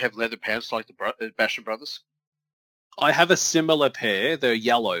that you have leather pants like the Basham brothers? I have a similar pair. They're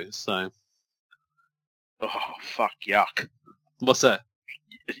yellow, so. Oh, fuck, yuck. What's that?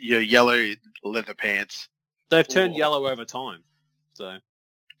 Your yellow leather pants. They've turned yellow over time, so.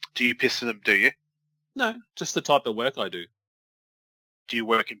 Do you piss in them, do you? No, just the type of work I do. Do you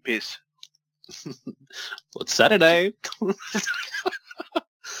work in piss? Well, it's Saturday. What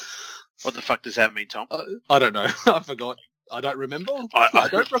the fuck does that mean, Tom? I don't know. I forgot. I don't remember. I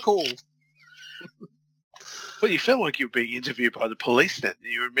don't recall. Well, you feel like you're being interviewed by the police then.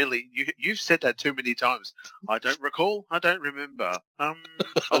 You've said that too many times. I don't recall. I don't remember. I'd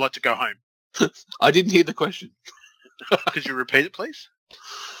like to go home. I didn't hear the question. Could you repeat it, please?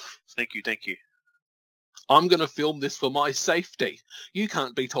 Thank you. I'm going to film this for my safety. You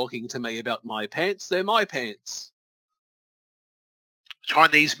can't be talking to me about my pants. They're my pants.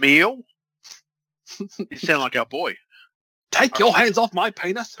 Chinese meal? You sound like our boy. Take your hands off my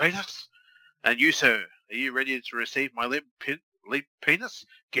penis. Penis? And you, sir, are you ready to receive my limp penis?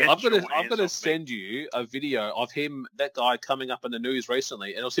 I'm gonna send you a video of him, that guy coming up in the news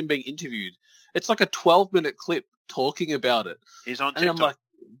recently, and it was him being interviewed. It's like a 12-minute clip talking about it. He's on TikTok. And I'm like,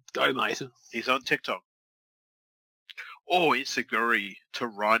 Go, mate. He's on TikTok. Oh, Insaguri to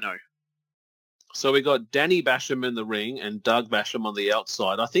Rhino. So we got Danny Basham in the ring and Doug Basham on the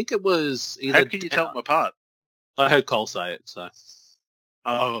outside. I think it was either... How can you tell them apart? I heard Cole say it, so...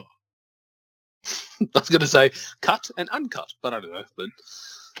 Oh. I was going to say cut and uncut, but I don't know. But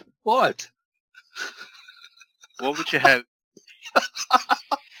what? What would you have?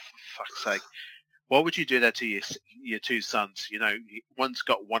 Fuck's sake. Why would you do that to your two sons? You know, one's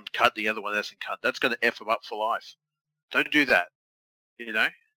got one cut, the other one hasn't cut. That's going to F them up for life. Don't do that. You know?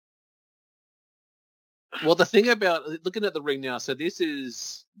 Well, the thing about looking at the ring now, so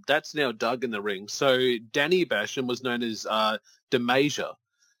that's now Doug in the ring. So Danny Basham was known as DeMasia,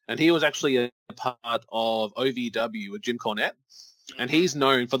 and he was actually a part of OVW with Jim Cornette, and he's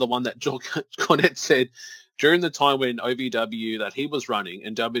known for the one that Cornette said during the time when OVW that he was running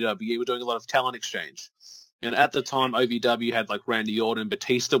and WWE were doing a lot of talent exchange. And at the time, OVW had like Randy Orton and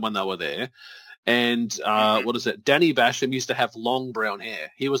Batista when they were there. And Danny Basham used to have long brown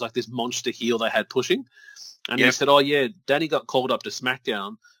hair. He was like this monster heel they had pushing. And he said, oh, yeah, Danny got called up to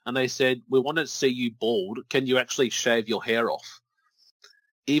SmackDown. And they said, we want to see you bald. Can you actually shave your hair off?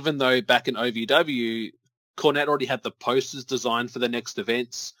 Even though back in OVW, Cornette already had the posters designed for the next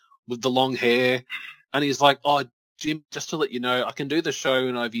events with the long hair. And he's like, oh, Jim, just to let you know, I can do the show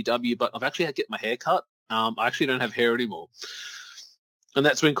in OVW, but I've actually had to get my hair cut. I actually don't have hair anymore. And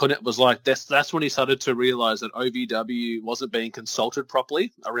that's when Cornette was like, that's when he started to realize that OVW wasn't being consulted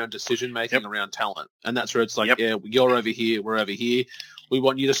properly around decision-making, around talent. And that's where it's like, yeah, you're over here, we're over here. We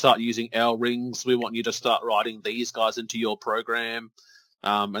want you to start using our rings. We want you to start writing these guys into your program.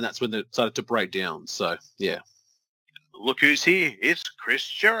 And that's when it started to break down. So, yeah. Look who's here. It's Chris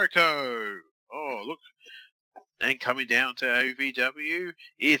Jericho. Oh, look. And coming down to OVW,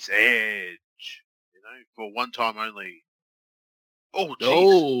 it's Edge. You know, for one time only. Oh, jeez.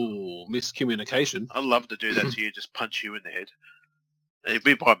 Oh, miscommunication. I'd love to do that to you, just punch you in the head. It'd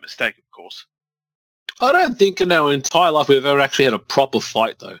be by mistake, of course. I don't think in our entire life we've ever actually had a proper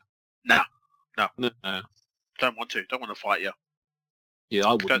fight, though. No. Don't want to. Don't want to fight you. Yeah,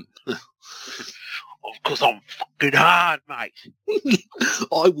 I wouldn't. Because I'm fucking hard, mate.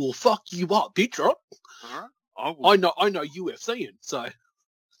 I will fuck you up, picture. All right. I know UFC, so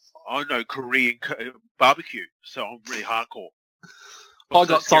I know Korean barbecue, so I'm really hardcore. I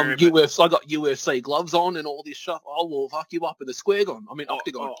got UFC gloves on and all this stuff. I will fuck you up in the square gun. I mean,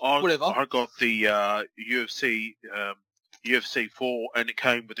 octagon, whatever. I got the UFC 4, and it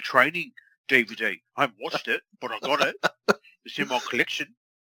came with a training DVD. I haven't watched it, but I got it. It's in my collection.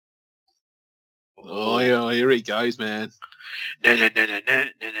 Oh yeah, here he goes, man.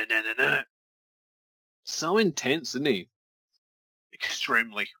 No. So intense, isn't he?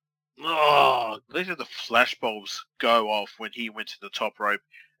 Extremely. Oh, these are the flashbulbs go off when he went to the top rope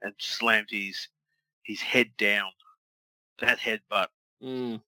and slammed his head down. That headbutt.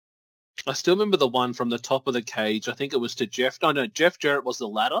 I still remember the one from the top of the cage. I think it was to Jeff. Oh, no, Jeff Jarrett was the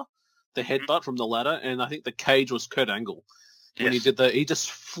ladder, the headbutt from the ladder, and I think the cage was Kurt Angle. When he did he just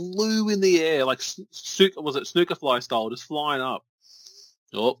flew in the air like snooker fly style, just flying up.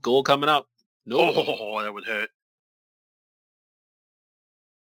 Oh, goal coming up. No, that would hurt.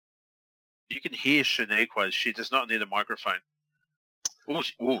 You can hear Shaniqua. She does not need a microphone. Oh,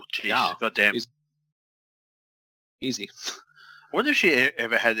 jeez. Yeah. Goddamn. Easy. I wonder if she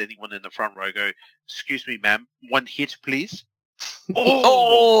ever had anyone in the front row go, excuse me, ma'am, one hit, please.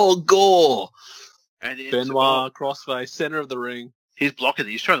 Gore. And Benoit, crossface, center of the ring. He's blocking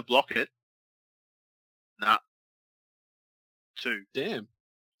it. He's trying to block it. Nah. 2. Damn.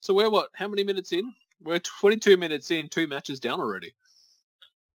 So we're what? How many minutes in? We're 22 minutes in, 2 matches down already.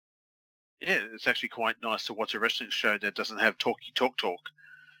 Yeah, it's actually quite nice to watch a wrestling show that doesn't have talk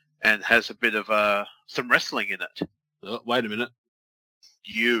and has a bit of some wrestling in it. Oh, wait a minute.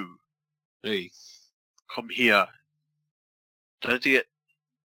 You. Hey. Come here. Don't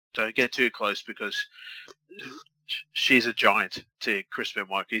get too close because she's a giant to Chris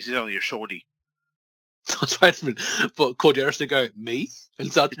Benoit. He's only a shorty. Wait a minute. But Corderas to go, me?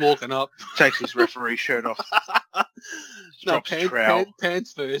 And starts walking up. Takes his referee shirt off. No,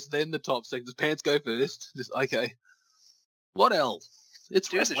 pants first, then the top sections. Pants go first. Just okay. What else? It's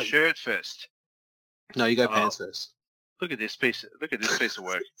do the shirt first. No, you go pants first. Look at this piece of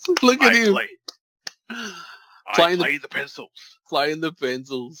work. Look at him. I play the pencils. Playing the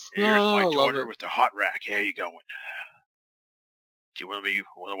pencils. Here's my daughter with the hot rack. How you going? Do you want to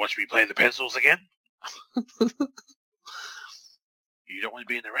watch me play the pencils again? You don't want to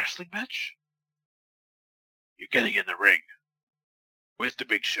be in the wrestling match? You're getting in the ring with the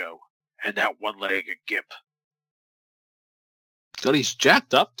Big Show and that one-legged gimp. God, he's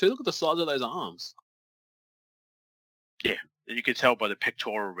jacked up too. Look at the size of those arms. Yeah, and you can tell by the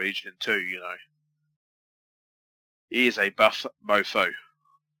pectoral region too, you know. He is a buff mofo.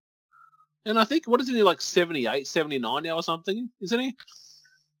 And I think, what is he, like 78, 79 now or something, isn't he?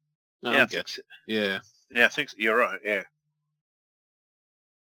 No, Yeah, okay. Yeah. Yeah, I think so. You're right, yeah.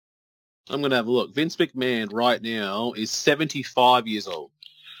 I'm going to have a look. Vince McMahon right now is 75 years old.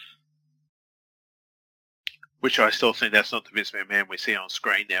 Which I still think that's not the Vince McMahon we see on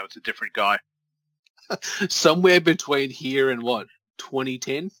screen now. It's a different guy. Somewhere between here and what?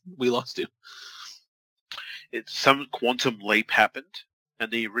 2010? We lost him. Some quantum leap happened,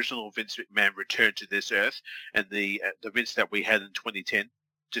 and the original Vince McMahon returned to this earth, and the Vince that we had in 2010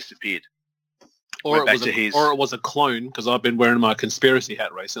 disappeared. Or it was a clone, because I've been wearing my conspiracy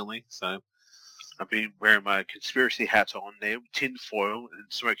hat recently. So I've been wearing my conspiracy hat on there, tin foil, and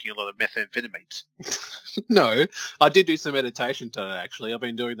smoking a lot of methamphetamines. No, I did do some meditation today, actually. I've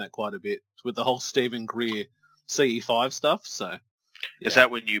been doing that quite a bit with the whole Stephen Greer CE5 stuff. So yeah. Is that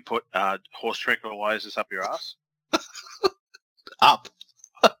when you put horse tranquilizers up your ass? Up.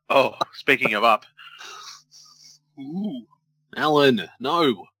 Oh, speaking of up. Ooh. Alan,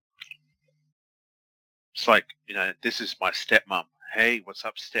 no. It's like, you know, this is my stepmom. Hey, what's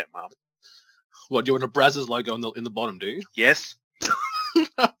up, stepmom? What, do you want a Brazzers logo in the bottom, do you? Yes.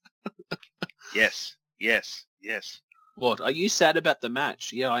 Yes. Yes. Yes. What, are you sad about the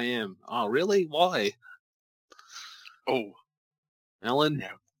match? Yeah, I am. Oh, really? Why? Oh. Alan?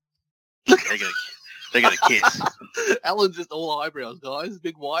 Yeah. They're gonna kiss. Alan's just all eyebrows, guys.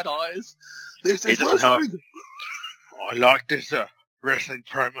 Big white eyes. This is doesn't know. I like this. Wrestling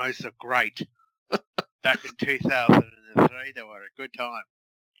promos are great. Back in 2003, they were a good time.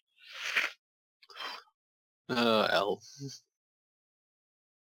 Al.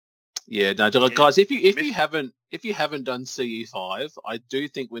 Yeah, no, guys. If you haven't done CE5, I do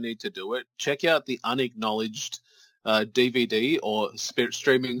think we need to do it. Check out the unacknowledged DVD or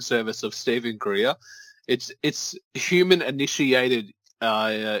streaming service of Stephen Greer. It's human initiated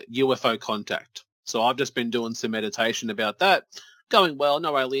UFO contact. So I've just been doing some meditation about that. Going well,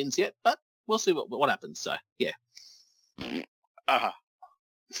 no aliens yet, but we'll see what happens. So yeah. I'm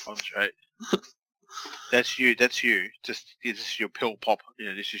straight. That's you. This is your pill pop. You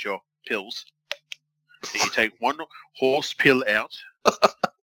know, this is your pills. And you take one horse pill out,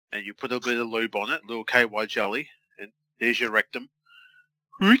 and you put a bit of lube on it, a little KY jelly, and there's your rectum.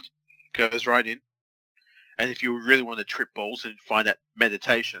 Goes right in. And if you really want to trip balls and find that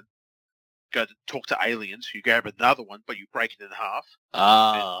meditation, go to talk to aliens. You grab another one, but you break it in half.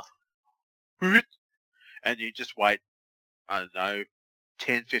 And you just wait, I don't know,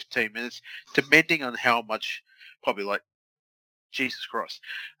 10, 15 minutes, depending on how much, probably like, Jesus Christ.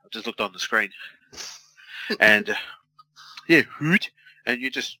 I've just looked on the screen. And, yeah, and you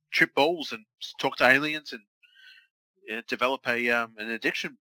just trip balls and talk to aliens and develop an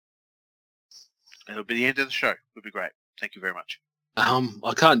addiction. And it'll be the end of the show. It'll be great. Thank you very much.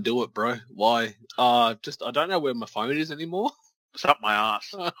 I can't do it, bro. Why? I don't know where my phone is anymore. It's up my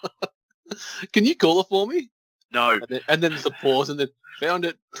ass. Can you call it for me? No. And then there's a pause and then found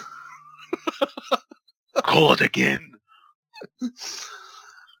it. Call it again.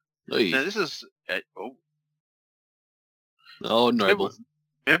 Hey. Now this is... noble.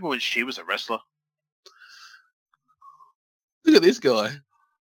 Remember when she was a wrestler? Look at this guy.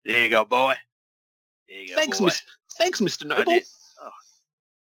 There you go, boy. There you go, boy. Thanks, Mr. Noble.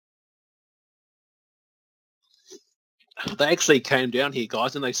 They actually came down here,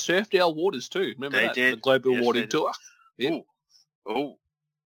 guys, and they surfed our waters too. Remember They that? did. The Global Yes, Warning they did. Tour. Yeah. Oh.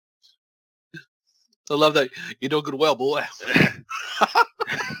 I love that. You're doing good well, boy.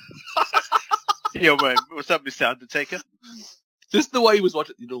 Yo, man, what's up, Mr. Undertaker? Just the way he was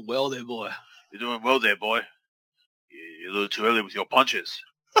watching. You're doing well there, boy. You're doing well there, boy. You're a little too early with your punches.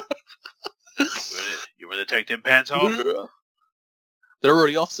 You want to take them pants off? They're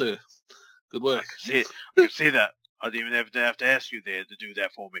already off, sir. Good work. I can see that. I didn't even have to ask you there to do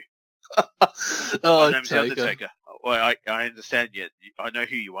that for me. Oh, My name's the Undertaker. Well, I understand yet. I know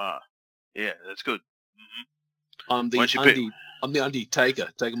who you are. Yeah, that's good. Mm-hmm. I'm the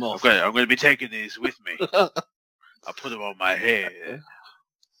Undertaker. Take them off. Okay, I'm going to be taking these with me. I'll put them on my hair.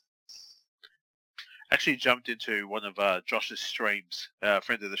 Actually jumped into one of Josh's streams,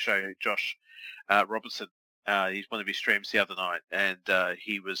 friend of the show, Josh Robertson. He's one of his streams the other night, and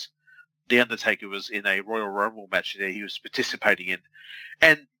The Undertaker was in a Royal Rumble match there he was participating in.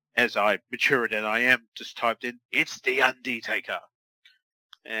 And as I matured and I am, just typed in, it's The Undertaker.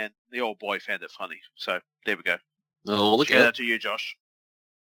 And the old boy found it funny. So there we go. Oh, look Shout at out to you, Josh.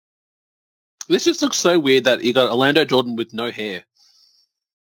 This just looks so weird that you got Orlando Jordan with no hair.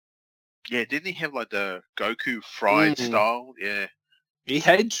 Yeah, didn't he have like the Goku fried style? Yeah. He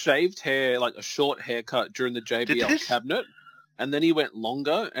had shaved hair, like a short haircut during the Did JBL this? cabinet, and then he went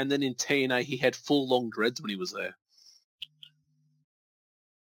longer, and then in TNA he had full long dreads when he was there.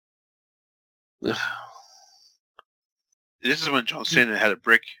 This is when John Cena had a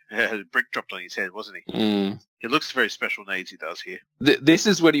brick dropped on his head, wasn't he? He looks very special needs. He does here. This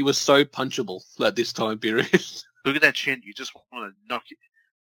is when he was so punchable at this time period. Look at that chin. You just want to knock it.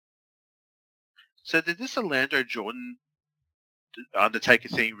 So did this Orlando Jordan Undertaker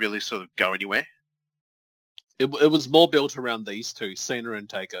thing really sort of go anywhere? It was more built around these two, Cena and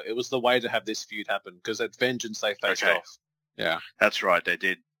Taker. It was the way to have this feud happen because at Vengeance they faced off. Yeah, that's right. They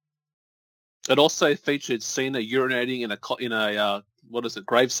did. It also featured Cena urinating in a what is it,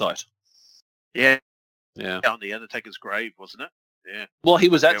 gravesite? Yeah, yeah, on the Undertaker's grave, wasn't it? Yeah. Well, he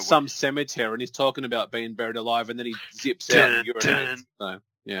was at some cemetery and he's talking about being buried alive, and then he zips out and urinates. So,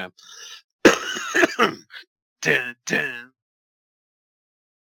 yeah. Dun, dun.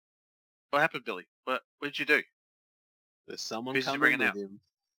 What happened, Billy? What did you do? There's someone Who's coming with him.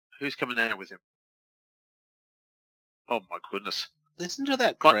 Who's coming out with him? Oh my goodness! Listen to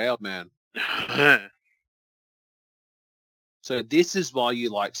that crowd, man. So this is why you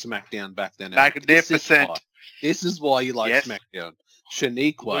liked SmackDown back then. Magnificent. This is why you liked SmackDown.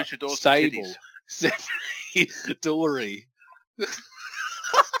 Shaniqua, Sable, Stephanie, Dory.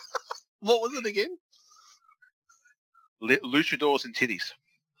 What was it again? Luchadors and titties.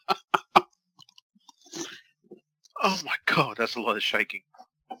 Oh my god, that's a lot of shaking.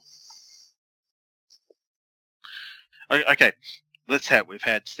 Okay, we've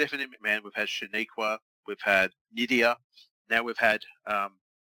had Stephanie McMahon, we've had Shaniqua, we've had Nydia, now we've had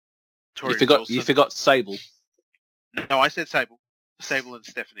Tori Wilson. You forgot Sable. No, I said Sable. Sable and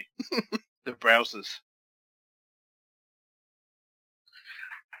Stephanie. The browsers.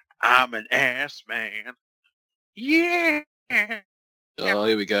 I'm an ass man. Yeah. Oh,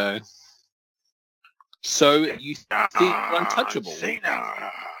 here we go. So you think you're untouchable?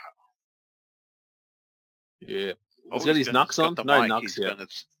 Cena. Yeah. He's got his knucks on? No knucks yet.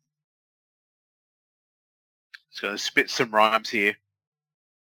 He's going to spit some rhymes here.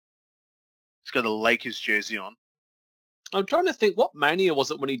 He's got a Lakers jersey on. I'm trying to think, what Mania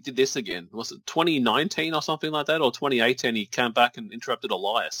was it when he did this again? Was it 2019 or something like that? Or 2018 he came back and interrupted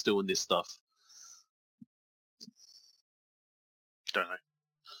Elias doing this stuff? Don't know.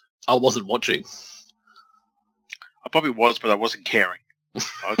 I wasn't watching. I probably was, but I wasn't caring.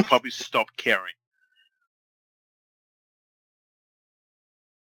 I probably stopped caring.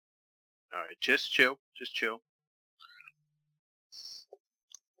 All right, just chill. Just chill.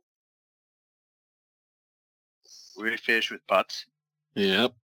 We're fish with butts.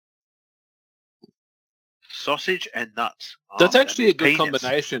 Yep. Sausage and nuts. That's actually a good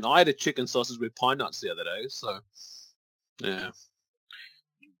combination. I had a chicken sausage with pine nuts the other day, so yeah.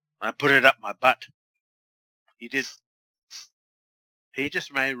 I put it up my butt. He did. He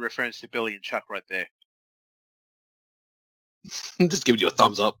just made reference to Billy and Chuck right there. Just giving you a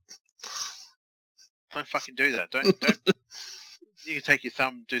thumbs up. Don't fucking do that. Don't. You can take your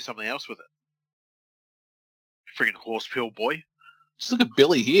thumb and do something else with it. Friggin' horse pill boy. Just look at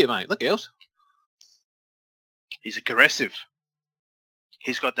Billy here, mate. Look out. He's aggressive.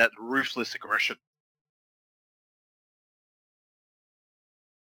 He's got that ruthless aggression.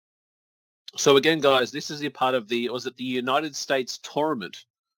 So again, guys, this is a part of the United States tournament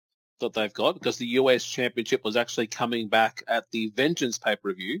that they've got, because the US Championship was actually coming back at the Vengeance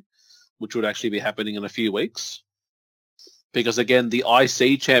pay-per-view, which would actually be happening in a few weeks. Because again, the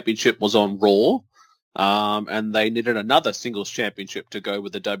IC Championship was on Raw, and they needed another singles championship to go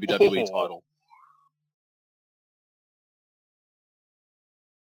with the WWE title.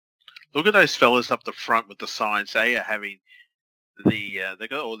 Look at those fellas up the front with the signs. They are having they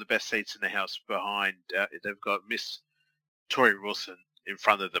got all the best seats in the house behind. They've got Miss Tori Wilson in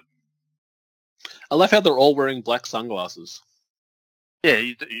front of them. I love how they're all wearing black sunglasses. Yeah,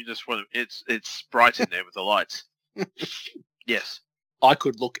 you just want to, it's bright in there with the lights. Yes. I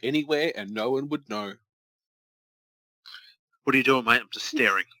could look anywhere and no one would know. What are you doing, mate? I'm just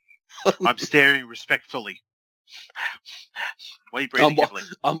staring. I'm staring respectfully. Why are you breathing heavily?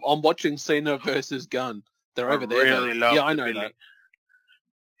 I'm watching Cena versus Gunn. They're over there. Really love I know that.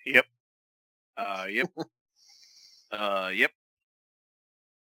 Yep. Yep. Yep.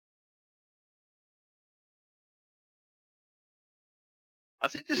 I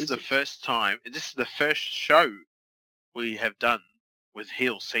think this is the first time, this is the first show we have done with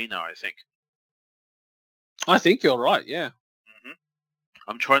heel Cena, I think. I think you're right, yeah. Mm-hmm.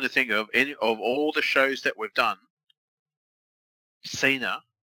 I'm trying to think of any of all the shows that we've done. Cena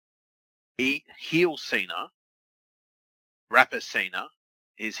heel Cena, rapper Cena,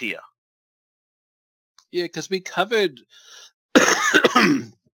 is here. Yeah, because we covered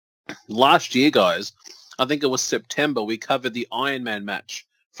last year, guys. I think it was September. We covered the Iron Man match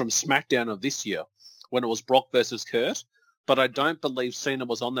from SmackDown of this year when it was Brock versus Kurt. But I don't believe Cena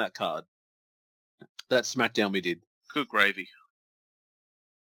was on that card. That SmackDown we did. Good gravy.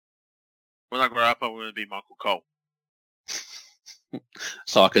 When I grow up, I want to be Michael Cole.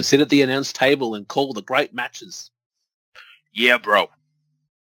 So I can sit at the announce table and call the great matches. Yeah, bro.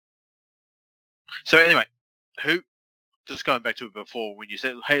 So anyway, just going back to it before, when you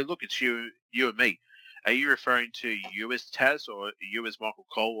said, hey, look, it's you and me. Are you referring to you as Taz or you as Michael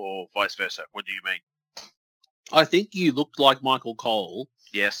Cole or vice versa? What do you mean? I think you looked like Michael Cole.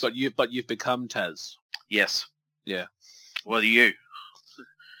 Yes. But you've become Taz. Yes. Yeah. What are you?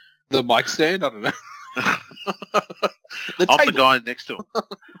 The mic stand? I don't know. I'm the guy next to him.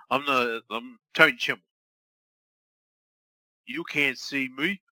 I'm Tony Chimmel. You can't see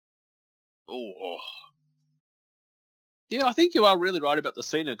me. Oh. Yeah, I think you are really right about the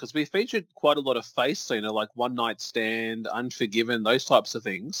Cena because we featured quite a lot of face Cena, like One Night Stand, Unforgiven, those types of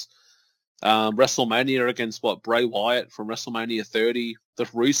things. WrestleMania against Bray Wyatt from WrestleMania 30, the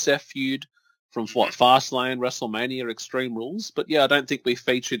Rusev feud from Fastlane, WrestleMania, Extreme Rules. But yeah, I don't think we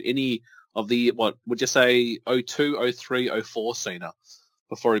featured any of the, what would you say, 02, 03, 04 Cena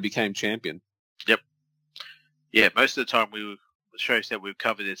before he became champion. Yep. Yeah, most of the time the shows that we've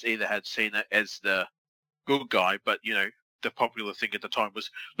covered has either had Cena as the good guy, but the popular thing at the time was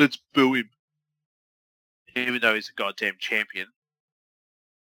let's boo him, even though he's a goddamn champion.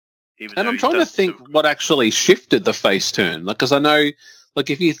 And I'm trying to think what actually shifted the face turn, because I know,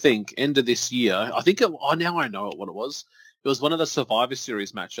 if you think end of this year, I think now I know what it was. It was one of the Survivor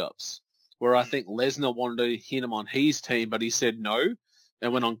Series matchups where I think Lesnar wanted to hit him on his team, but he said no,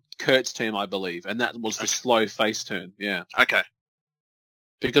 and went on Kurt's team, I believe, and that was the slow face turn. Yeah. Okay.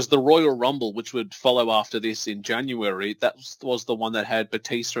 Because the Royal Rumble, which would follow after this in January, that was the one that had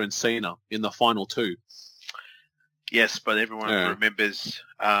Batista and Cena in the final two. Yes, but everyone remembers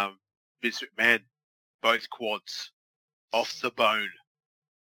Vince McMahon, both quads off the bone.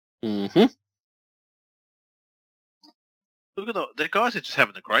 Mm-hmm. Look at the guys are just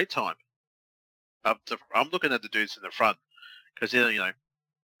having a great time. I'm looking at the dudes in the front because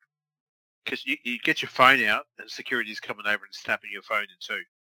because you get your phone out and security's coming over and snapping your phone in two.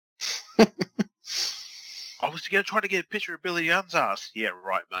 I was going to try to get a picture of Billy Gunn's ass. Yeah,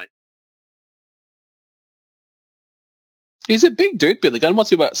 right, mate. He's a big dude, Billy Gunn.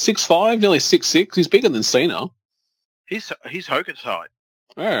 What's he about? 6'5", nearly 6'6". He's bigger than Cena. He's Hogan's height.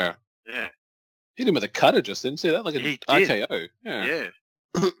 Yeah. Yeah. Hit him with a cutter just then. See that? Like an RKO. Yeah.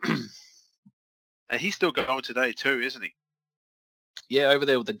 And he's still going today too, isn't he? Yeah, over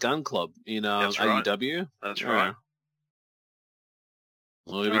there with the Gun Club in AEW. Right. That's right.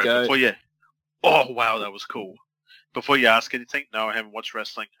 Well, here we go. Oh, wow, that was cool. Before you ask anything, no, I haven't watched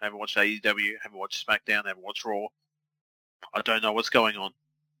wrestling. I haven't watched AEW. I haven't watched SmackDown. I haven't watched Raw. I don't know what's going on.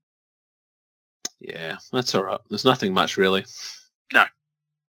 Yeah, that's all right. There's nothing much, really. No.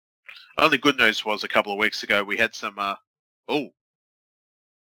 Only good news was a couple of weeks ago we had some,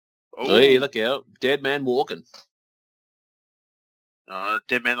 Hey, look out. Dead man walking.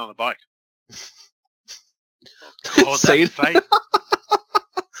 Dead man on a bike. Oh, that's fake.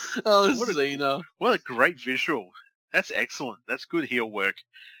 Oh, Cena. What a great visual. That's excellent. That's good heel work.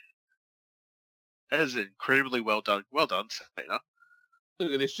 That is incredibly well done. Well done, Cena.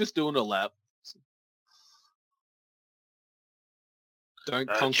 Look at this, just doing a lap. Don't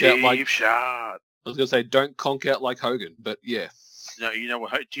conk out like... shot. I was going to say, don't conk out like Hogan, but yeah. No, you know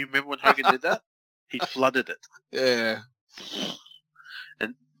what? Do you remember when Hogan did that? He flooded it. Yeah.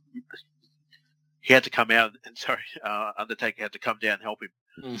 And he had to come out, and Undertaker had to come down and help him.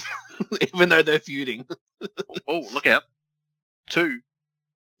 Even though they're feuding. Oh, look out. 2.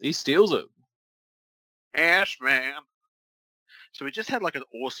 He steals it. Ash Man. So we just had like an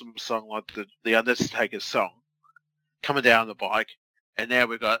awesome song like the Undertaker's song coming down the bike, and now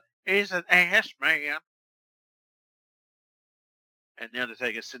we've got, he's an Ash Man. And the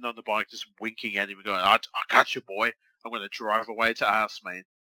Undertaker's sitting on the bike just winking at him and going, I got you, boy. I'm going to drive away to Ass Man.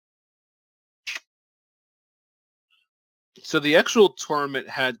 So the actual tournament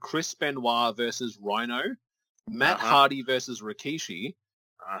had Chris Benoit versus Rhino, Matt Hardy versus Rikishi,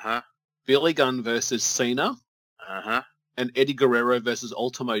 Billy Gunn versus Cena, and Eddie Guerrero versus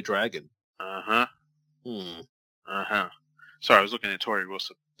Ultimo Dragon. Sorry, I was looking at Tori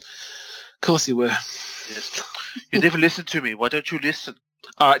Wilson. Of course you were. Yes. You never listened to me. Why don't you listen?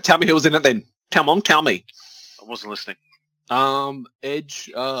 All right, tell me who was in it then. Come on, tell me. I wasn't listening.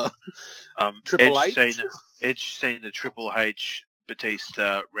 Edge, Triple Edge H. Cena, Triple H,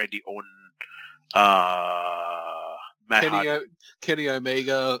 Batista, Randy Orton, Matt Hardy, Kenny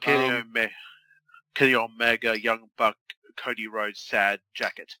Omega, Kenny Omega, Young Buck, Cody Rhodes, Sad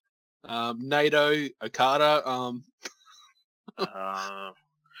Jacket, Naito, Okada,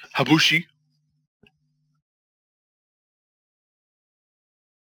 Habushi.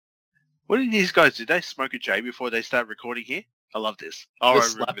 What did these guys do? They smoke a J before they start recording here? I love this. Oh, the I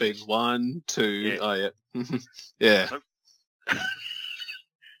remember slapping. this. 1, 2. Yeah. Oh yeah, yeah.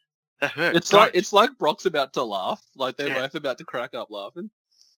 That hurt. It's like Brock's about to laugh. Like they're both about to crack up laughing.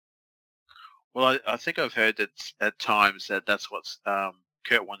 Well, I think I've heard that at times that's what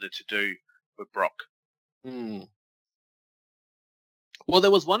Kurt wanted to do with Brock. Mm. Well,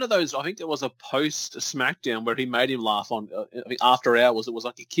 there was one of those. I think there was a post SmackDown where he made him laugh on I think After Hours. It was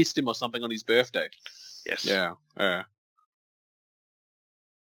like he kissed him or something on his birthday. Yes. Yeah. Yeah.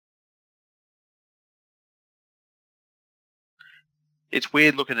 It's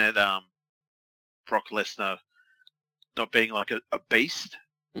weird looking at Brock Lesnar not being like a beast.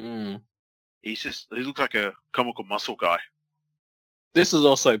 Mm. He looks like a comical muscle guy. This is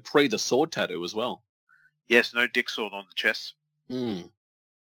also pre the sword tattoo as well. Yes, no dick sword on the chest. Mm.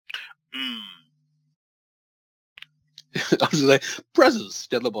 Mm. I was going to say, Brazzers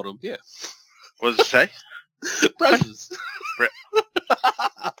down the bottom. Yeah. What does it say? Brazzers.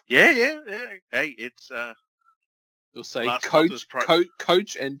 Yeah. Hey, it's It'll say last month was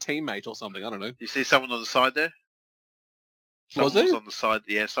coach and teammate or something. I don't know. You see someone on the side there? Was Someone there? on the side.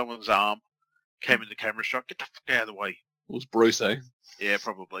 Yeah, someone's arm came in the camera shot. Get the fuck out of the way. It was Bruce, eh? Yeah,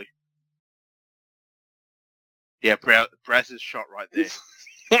 probably. Yeah, Brazz's shot right there.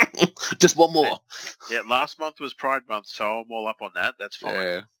 Just one more. Yeah, last month was Pride Month, so I'm all up on that. That's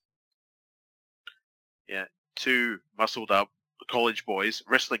fine. Yeah, 2 muscled up college boys,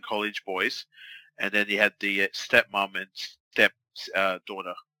 wrestling college boys, and then you had the stepmom and step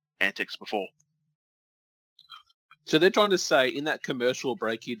daughter antics before. So they're trying to say in that commercial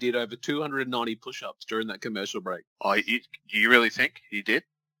break he did over 290 push-ups during that commercial break. Oh, you really think he did?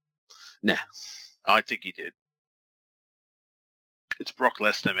 Nah. I think he did. It's Brock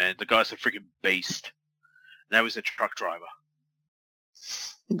Lesnar, man. The guy's a freaking beast. Now he's a truck driver.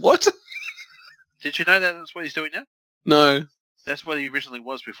 What? Did you know that that's what he's doing now? No. That's what he originally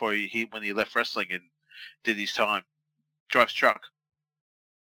was before when he left wrestling and did his time. Drives truck.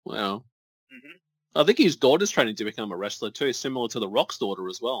 Wow. Mm-hmm. I think his daughter's training to become a wrestler too, similar to the Rock's daughter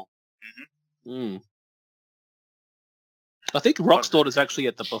as well. Mm-hmm. Mm. I think Rock's daughter's actually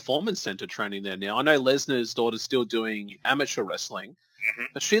at the Performance Center training there now. I know Lesnar's daughter's still doing amateur wrestling,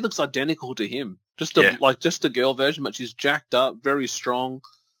 but she looks identical to him. Just a girl version, but she's jacked up, very strong,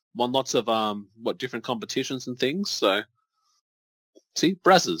 won lots of different competitions and things. So, see,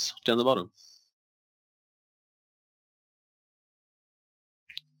 Brazzers down the bottom.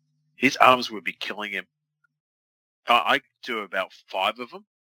 His arms would be killing him. I do about 5 of them,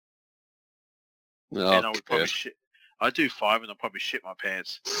 Oh, and I would probably shit. I do 5 and I'll probably shit my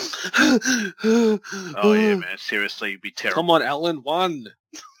pants. Oh yeah, man! Seriously, it'd be terrible. Come on, Alan, 1.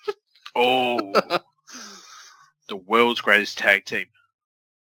 Oh, the world's greatest tag team.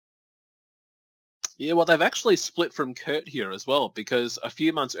 Yeah, well, they've actually split from Kurt here as well, because a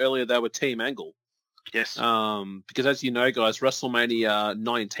few months earlier they were Team Angle. Yes. Because as you know, guys, WrestleMania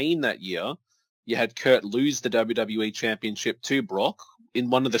 19 that year, you had Kurt lose the WWE Championship to Brock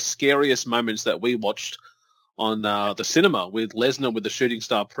in one of the scariest moments that we watched on the cinema with Lesnar with the shooting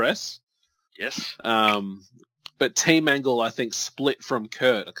star press. Yes. But Team Angle, I think, split from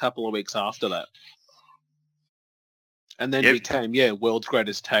Kurt a couple of weeks after that. And then became, World's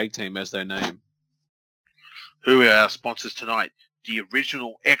Greatest Tag Team as their name. Who are our sponsors tonight? The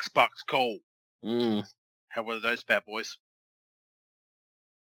original Xbox Call. Mm. How were those bad boys?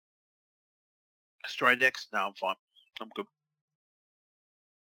 Stray Next? No, I'm fine. I'm good.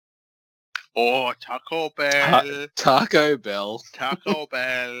 Oh, Taco Bell. Taco Bell. Taco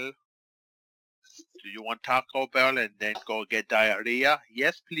Bell. Do you want Taco Bell and then go get diarrhea?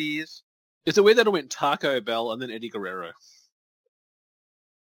 Yes, please. Is it weird that it went Taco Bell and then Eddie Guerrero?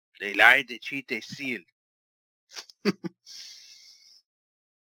 They lie, they cheat, they steal.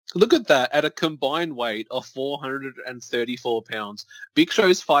 Look at that, at a combined weight of 434 pounds. Big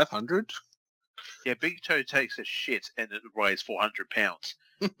Show's 500? Yeah, Big Show takes a shit and it weighs 400 pounds.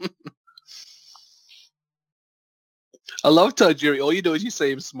 I love Tajiri. All you do is you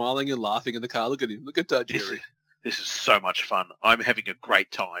see him smiling and laughing in the car. Look at him. Look at Tajiri. This is so much fun. I'm having a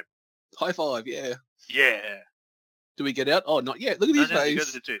great time. High five, yeah. Yeah. Do we get out? Oh, not yet. Look at his face. You got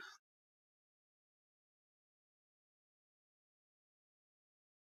to do.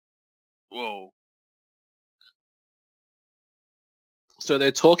 Whoa. So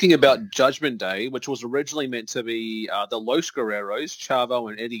they're talking about Judgment Day, which was originally meant to be the Los Guerreros, Chavo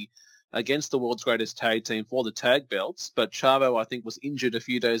and Eddie, against the world's greatest tag team for the tag belts. But Chavo, I think, was injured a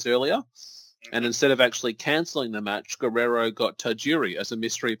few days earlier. And instead of actually cancelling the match, Guerrero got Tajiri as a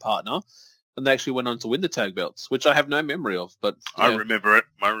mystery partner. And they actually went on to win the tag belts, which I have no memory of. But yeah. I remember it.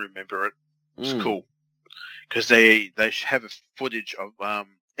 It's cool. Because they have a footage of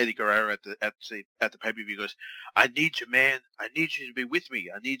Eddie Guerrero at the pay-per-view. He goes, I need you, man. I need you to be with me.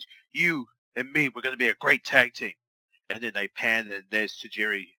 I need you and me. We're going to be a great tag team. And then they pan, and there's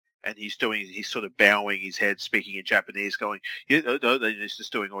Tajiri, and he's sort of bowing his head, speaking in Japanese, going, no, he's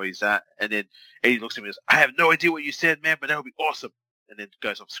just doing all his that. And then Eddie looks at me and goes, I have no idea what you said, man, but that would be awesome. And then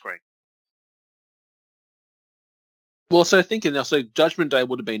goes off screen. Well, so thinking now, so Judgment Day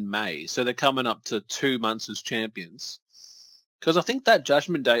would have been May, so they're coming up to 2 months as champions. Because I think that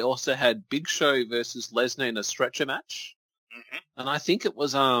Judgment Day also had Big Show versus Lesnar in a stretcher match. Mm-hmm. And I think it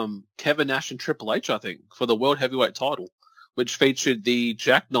was Kevin Nash and Triple H, I think, for the World Heavyweight title, which featured the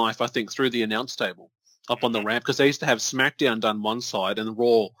jackknife, I think, through the announce table up on the ramp, because they used to have SmackDown done one side and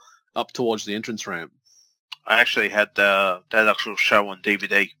Raw up towards the entrance ramp. I actually had that actual show on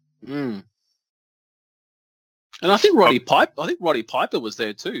DVD. Mm. And I think Roddy Piper was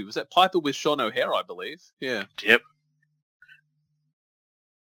there too. Was that Piper with Sean O'Hare, I believe? Yeah. Yep.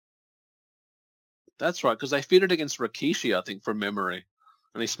 That's right, because they feuded against Rikishi, I think, from memory,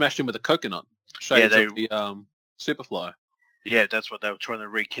 and he smashed him with a coconut. Shades of the Superfly. Yeah, that's what they were trying to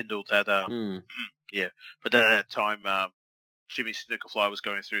rekindle. That. Yeah, but then at that time, Jimmy Snookerfly was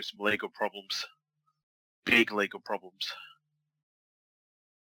going through some legal problems, big legal problems,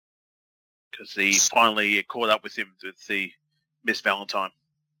 because he finally caught up with him with the Miss Valentine.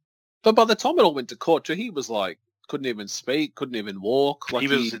 But by the time it all went to court, too, he was like couldn't even speak, couldn't even walk. Like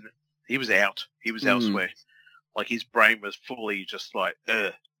he was out. He was elsewhere. Like his brain was fully just like,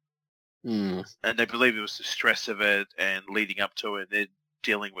 And they believe it was the stress of it and leading up to it, and then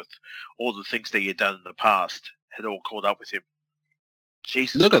dealing with all the things that he had done in the past had all caught up with him.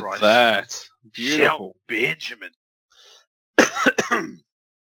 Jesus Look Christ. at that. Beautiful. Shout Benjamin.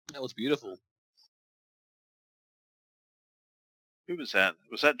 That was beautiful. Who was that?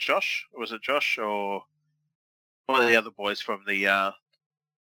 Was that Josh? Or was it Josh or one of the other boys from the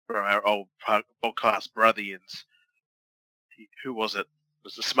from our old podcast Brothians? Who was it?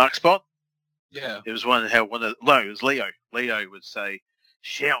 Was it Smart Spot? Yeah. It was it was Leo. Leo would say,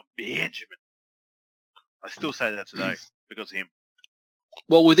 shout Benjamin. I still say that today because of him.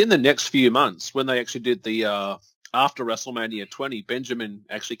 Well, within the next few months, when they actually did the after WrestleMania 20, Benjamin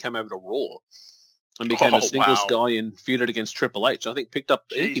actually came over to Raw and became a singles guy and feuded against Triple H. I think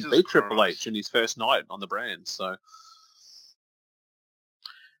he beat Triple H in his first night on the brand. So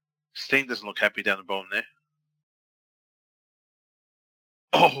Sting doesn't look happy down the bottom there.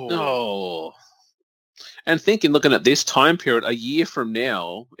 Oh. And looking at this time period, a year from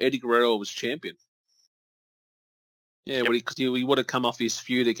now, Eddie Guerrero was champion. Yeah, yep. He would have come off his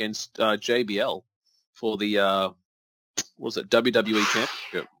feud against JBL for the WWE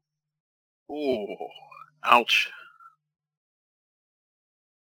Championship. Oh, ouch.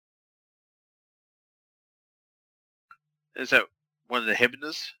 Is that one of the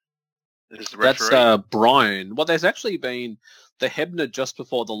Hebners? That's Brian. Well, there's actually been the Hebner just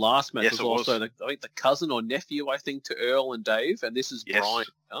before the last match. Yes, was also I think the cousin or nephew, I think, to Earl and Dave, and this is Brian.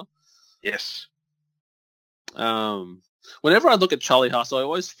 Huh? Yes. Whenever I look at Charlie Haas, I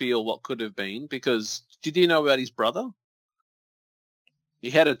always feel what could have been, because did you know about his brother? He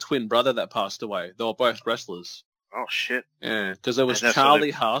had a twin brother that passed away. They were both wrestlers. Oh, shit. Yeah, because there was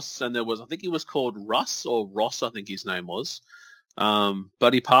Charlie Haas, and there was, I think he was called Russ or Ross, I think his name was.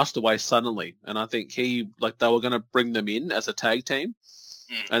 But he passed away suddenly, and I think they were going to bring them in as a tag team,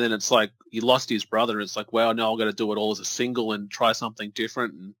 and then it's like he lost his brother, and it's like, wow, now I'm going to do it all as a single and try something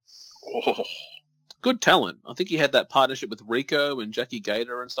different. And good talent. I think he had that partnership with Rico and Jackie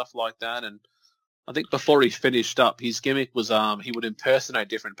Gator and stuff like that, and I think before he finished up, his gimmick was he would impersonate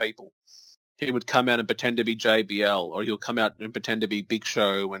different people. He would come out and pretend to be JBL, or he'll come out and pretend to be Big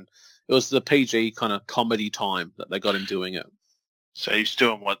Show, and it was the PG kind of comedy time that they got him doing it. So he's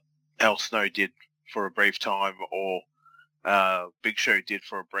doing what Al Snow did for a brief time, or Big Show did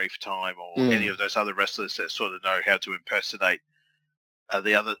for a brief time, or any of those other wrestlers that sort of know how to impersonate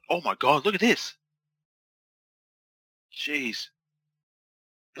the other. Oh my God, look at this. Jeez.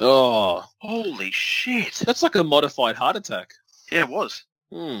 Oh. Holy shit. That's like a modified heart attack. Yeah, it was.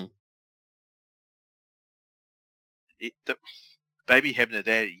 Baby Hebner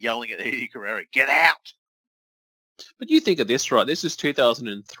there yelling at Eddie Guerrero, get out! But you think of this, right? This is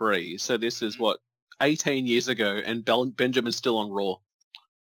 2003, so this is what 18 years ago, and Benjamin's still on Raw.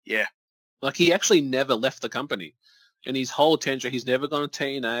 Yeah. Like he actually never left the company. In his whole tenure, he's never gone to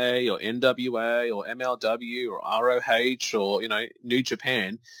TNA or NWA or MLW or ROH or, New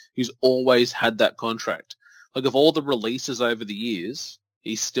Japan. He's always had that contract. Like of all the releases over the years,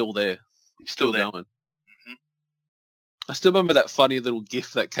 he's still there. He's still there. going. Mm-hmm. I still remember that funny little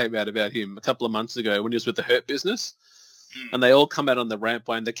gif that came out about him a couple of months ago when he was with the Hurt Business. And they all come out on the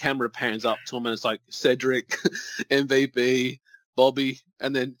rampway and the camera pans up to him and it's like Cedric, MVP, Bobby,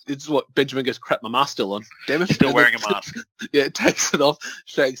 and then it's what Benjamin goes, crap, my mask's still on. Damn it. Still wearing a mask. Yeah, takes it off,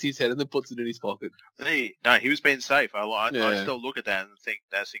 shakes his head, and then puts it in his pocket. He was being safe. I still look at that and think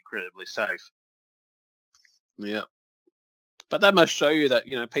that's incredibly safe. Yeah. But that must show you that,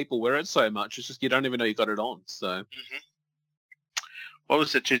 people wear it so much, it's just you don't even know you got it on. So. Mm-hmm. What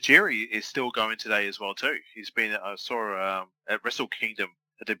was it? Tajiri is still going today as well too. He's been. I saw at Wrestle Kingdom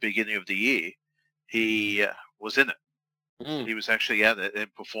at the beginning of the year. He was in it. He was actually out there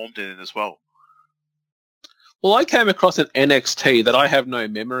and performed in it as well. Well, I came across an NXT that I have no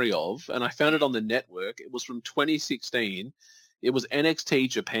memory of, and I found it on the network. It was from 2016. It was NXT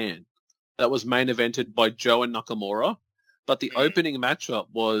Japan. That was main evented by Joe and Nakamura. But the opening matchup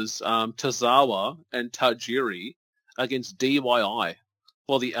was Tozawa and Tajiri against DYI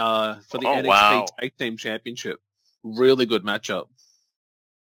for the NXT Tag Team Championship. Really good matchup.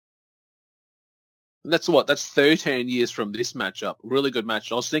 And that's 13 years from this matchup. Really good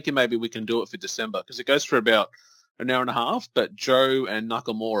match. I was thinking maybe we can do it for December because it goes for about an hour and a half, but Joe and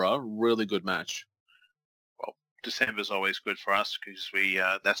Nakamura, really good match. Well, December's always good for us because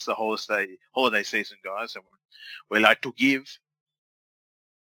that's the holiday season, guys, and we like to give.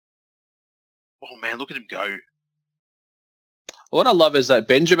 Oh man, look at him go. What I love is that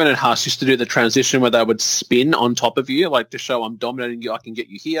Benjamin and Huss used to do the transition where they would spin on top of you, like to show I'm dominating you, I can get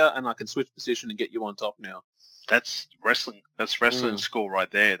you here, and I can switch position and get you on top now. That's wrestling. That's wrestling school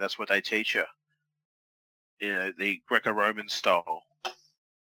right there. That's what they teach you. The Greco-Roman style.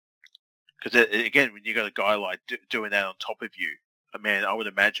 Because again, when you got a guy like doing that on top of you, I would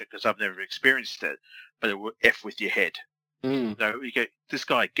imagine, because I've never experienced it, but it will F with your head. You get this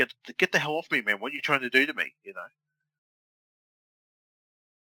guy, get the hell off me, man. What are you trying to do to me?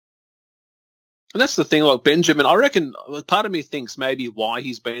 And that's the thing, like Benjamin, I reckon part of me thinks maybe why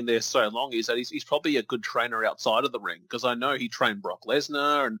he's been there so long is that he's probably a good trainer outside of the ring, because I know he trained Brock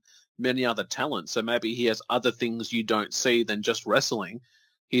Lesnar and many other talents, so maybe he has other things you don't see than just wrestling.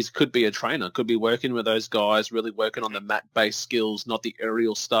 He could be a trainer, could be working with those guys, really working on the mat-based skills, not the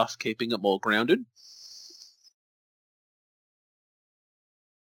aerial stuff, keeping it more grounded.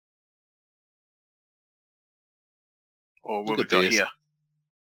 Or what we got here?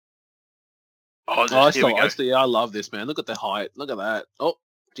 I love this, man. Look at the height. Look at that. Oh,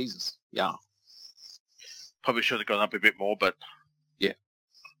 Jesus. Yeah. Probably should have gone up a bit more, but... Yeah.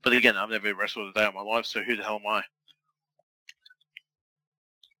 But again, I've never wrestled a day in my life, so who the hell am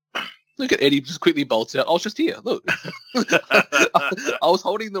I? Look at Eddie just quickly bolts out. I was just here. Look. I was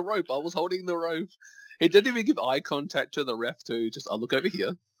holding the rope. He didn't even give eye contact to the ref, too. Just, I'll look over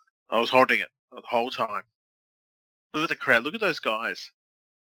here. I was holding it the whole time. Look at the crowd. Look at those guys.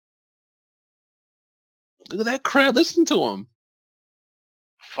 Look at that crowd. Listen to him.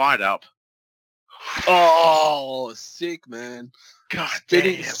 Fired up. Oh, sick, man. God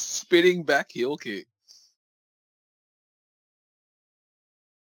spitting back heel kick.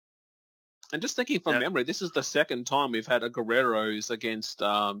 And just thinking from memory, this is the second time we've had a Guerreros against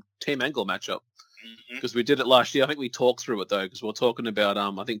Team Angle matchup. Because we did it last year. I think we talked through it, though, because we were talking about,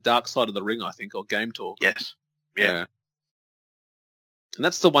 I think, Dark Side of the Ring, or Game Talk. Yes. Yeah. And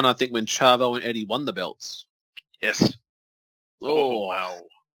that's the one, I think, when Chavo and Eddie won the belts. Yes. Oh, wow.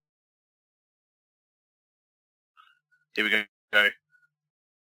 Here we go.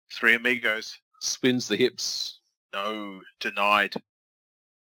 Three Amigos. Spins the hips. No. Denied.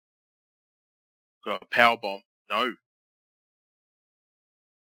 Got a powerbomb. No.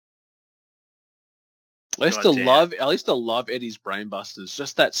 I used to love Eddie's brainbusters.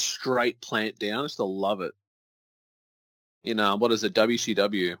 Just that straight plant down. I used to love it. What is it?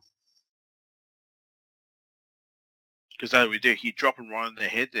 WCW. Because that's what we do. He'd drop him right on the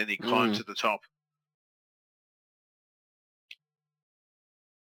head and he'd climb to the top.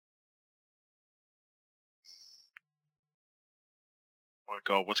 Oh my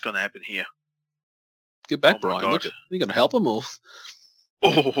God, what's going to happen here? Get back, Brian. Look, are you going to help him or?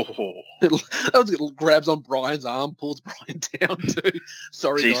 Oh. That grabs on Brian's arm, pulls Brian down too.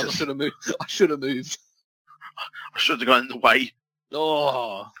 Sorry, Jesus. guys, I should have moved. I should have gone in the way.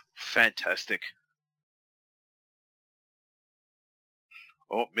 Oh. Fantastic.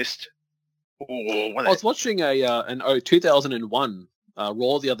 Oh, missed. Oh, what I was watching an 2001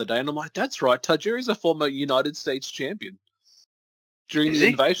 Raw the other day, and I'm like, that's right, Tajiri's a former United States champion. During the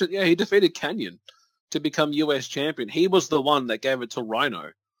invasion, yeah, he defeated Canyon to become US champion. He was the one that gave it to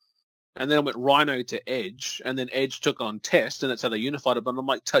Rhino. And then it went Rhino to Edge, and then Edge took on Test, and that's how they unified it. But I'm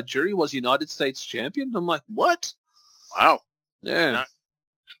like, Tajiri was United States champion? I'm like, what? Wow. Yeah. No.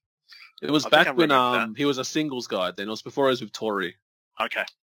 It was back when he was a singles guy then. It was before he was with Tori. Okay.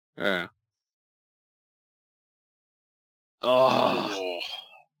 Yeah. Oh.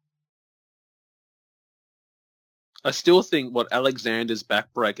 I still think Alexander's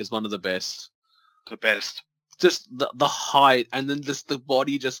backbreak is one of the best. The best. Just the height, and then just the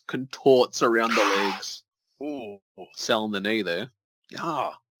body just contorts around the legs. Ooh. Selling the knee there.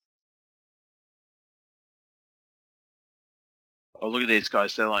 Ah. Oh, look at these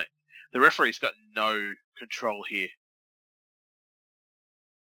guys. They're like, the referee's got no control here.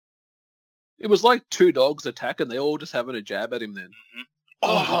 It was like two dogs attack, and they all just having a jab at him then. Mm-hmm.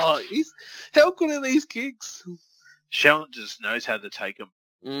 Oh, how good are these kicks? Sheldon just knows how to take them.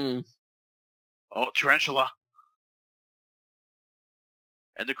 Mm. Oh, Tarantula.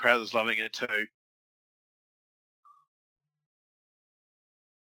 And the crowd is loving it too.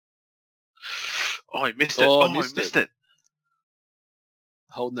 Oh, he missed it. Oh, He missed it.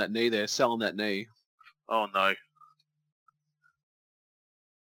 Holding that knee there, selling that knee. Oh, no.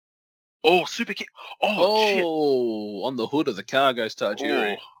 Oh, super kick. Oh, shit. On the hood of the car goes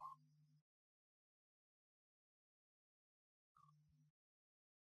Tajiri. Oh.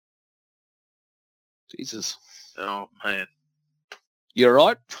 Jesus. Oh, man. You all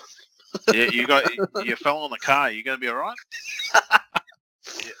right? Yeah, you fell on the car. You going to be all right?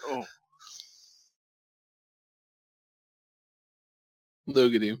 Yeah, oh.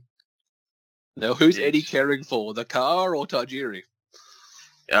 Look at him. Now, who's Eddie caring for, the car or Tajiri?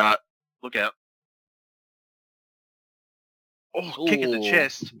 Look out. Oh, kick in the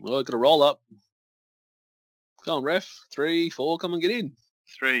chest. Well, got to roll up. Come on, ref. 3, 4, come and get in.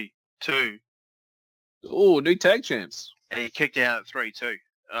 3, 2. Oh, new tag champs. And he kicked out at 3 too.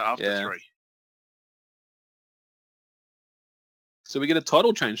 After 3. So we get a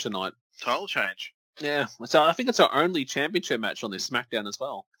title change tonight. Title change. Yeah. So I think it's our only championship match on this SmackDown as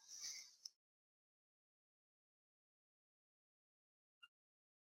well.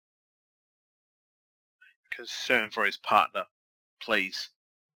 Concern for his partner, please.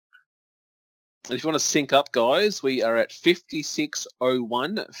 And if you want to sync up, guys, we are at 56:01,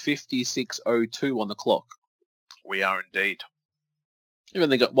 56:02 on the clock. We are indeed. We've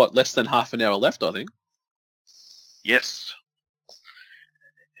only got, less than half an hour left, I think. Yes.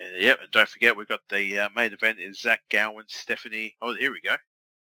 Yep, and don't forget, we've got the main event is Zach Gowen, Stephanie. Oh, here we go.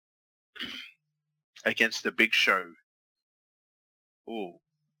 Against the Big Show. Oh,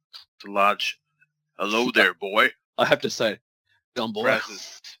 it's a large. Hello there, boy. I have to say, gone boy.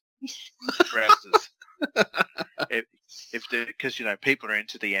 Browsers. Because people are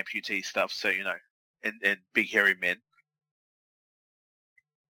into the amputee stuff, so and big hairy men.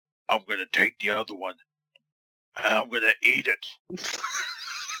 I'm gonna take the other one. I'm gonna eat it.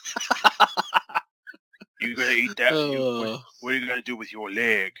 You're gonna eat that? What are you gonna do with your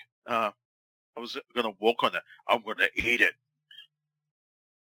leg? I was gonna walk on it. I'm gonna eat it.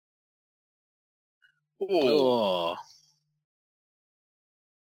 Oh.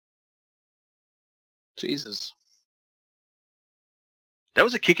 Jesus. That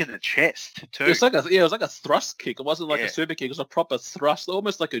was a kick in the chest too. It was like a thrust kick. It wasn't like a super kick. It was a proper thrust,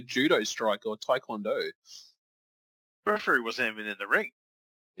 almost like a judo strike or taekwondo. The referee wasn't even in the ring.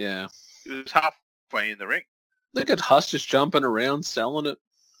 Yeah. He was halfway in the ring. Look at Huss just jumping around, selling it.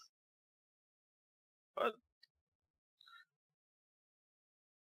 What?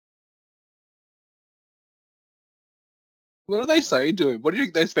 What are they saying to him? What do you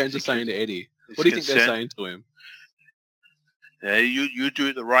think those fans are saying to Eddie? What do you think they're saying to him? Yeah, you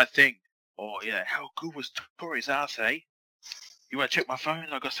do the right thing. Or, how good was Tori's ass, eh? You want to check my phone?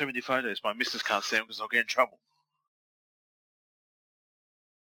 I got so many photos. My missus can't see them because I'll get in trouble.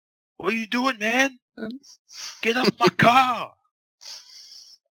 What are you doing, man? Get off my car!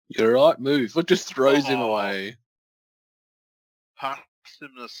 You're right, move. What just throws him away? Do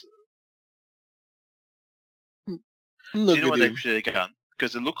you know what they should have done?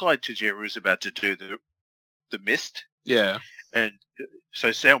 Because it looked like Tajiri was about to do the mist. Yeah. And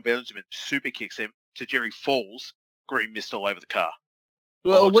so Sal Benjamin super kicks him. Tajiri falls. Green mist all over the car.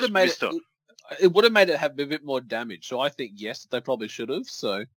 Well, it would have made it would have made it have a bit more damage. So I think yes, they probably should have.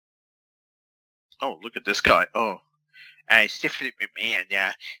 So. Oh, look at this guy. Oh, Stephanie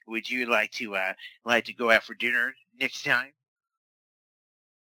McMahon. Would you like to go out for dinner next time?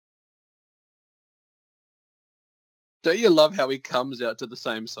 Don't you love how he comes out to the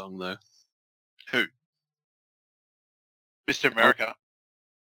same song, though? Who? Mr. America.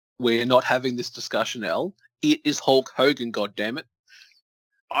 We're not having this discussion, Al. It is Hulk Hogan, goddammit.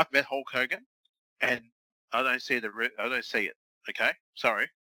 I've met Hulk Hogan, and I don't see it. Okay, sorry.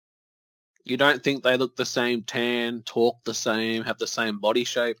 You don't think they look the same, tan, talk the same, have the same body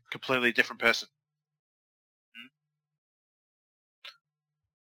shape? Completely different person.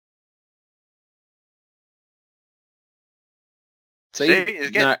 See,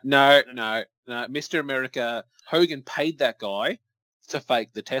 again. No. Mr. America, Hogan paid that guy to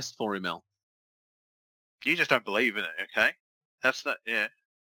fake the test for him, Al. You just don't believe in it, okay? That's not, yeah.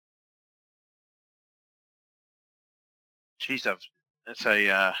 Jeez, that's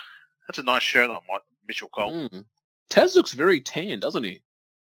a nice shirt on Mitchell Cole. Taz looks very tan, doesn't he?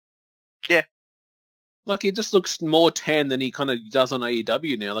 Yeah. Like, he just looks more tan than he kind of does on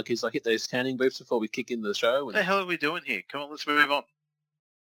AEW now. Like, he's like, hit those tanning booths before we kick in the show. What the hell are we doing here? Come on, let's move on.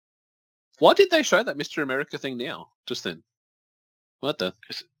 Why did they show that Mr. America thing now, just then? What the?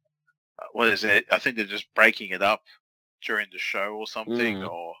 What is it? I think they're just breaking it up during the show or something,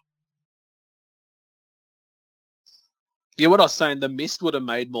 or... Yeah, what I was saying, the mist would have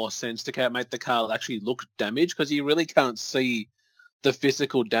made more sense to make the car actually look damaged, because you really can't see the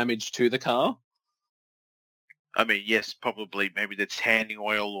physical damage to the car. I mean, yes, probably maybe the tanning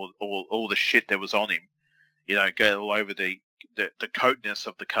oil or all the shit that was on him, go all over the coatness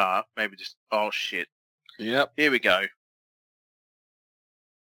of the car. Maybe just, oh shit. Yep. Here we go.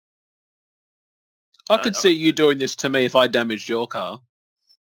 I could see you doing this to me if I damaged your car.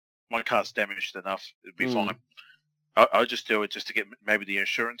 My car's damaged enough. It'd be fine. I'll just do it just to get maybe the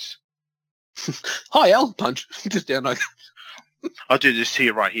insurance. Hi, Al. Punch. Just down like... I'll do this to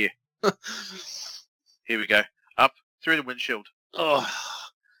you right here. Here we go. Up through the windshield. Oh.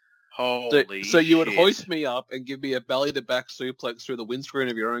 Holy So you would shit. hoist me up and give me a belly-to-back suplex through the windscreen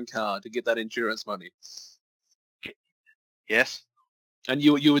of your own car to get that insurance money. Yes. And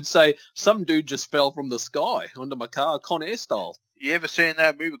you would say, some dude just fell from the sky onto my car, Con Air style. You ever seen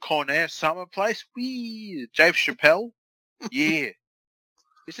that movie Con Air, Summer Place? Wee, Dave Chappelle? Yeah.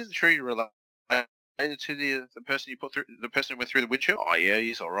 This isn't true related to the person you put through, the person who went through the windshield? Oh yeah,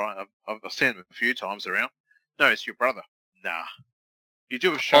 he's alright. I've seen him a few times around. No, it's your brother. Nah. You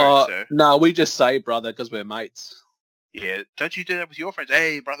do a show, sir. No, we just say brother because we're mates. Yeah, don't you do that with your friends?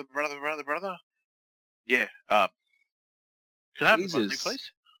 Hey, brother. Yeah, can I have the money,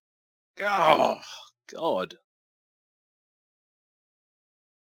 please? Oh, God.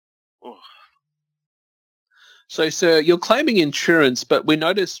 Oh. So, sir, you're claiming insurance, but we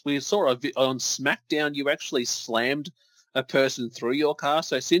saw on SmackDown you actually slammed a person through your car.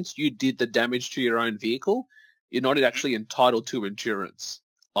 So since you did the damage to your own vehicle, you're not actually entitled to insurance.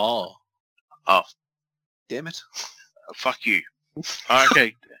 Oh. Damn it. Fuck you.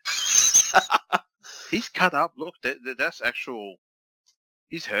 Okay. He's cut up. Look, that's actual...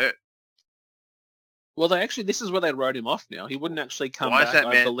 He's hurt. Well, this is where they wrote him off now. He wouldn't actually come Why back, is that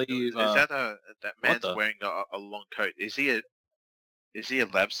man, I believe. that man's wearing a long coat? Is he a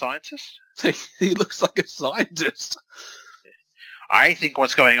lab scientist? He looks like a scientist. I think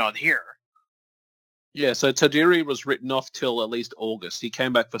what's going on here. Yeah, so Tajiri was written off till at least August. He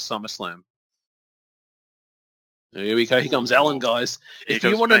came back for SummerSlam. Here we go. Here comes Alan, guys. If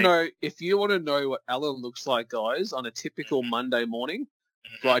you want to know what Alan looks like, guys, on a typical Monday morning,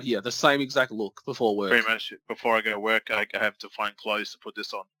 right here, the same exact look before work. Pretty much before I go to work, I have to find clothes to put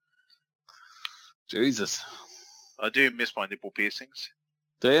this on. Jesus. I do miss my nipple piercings.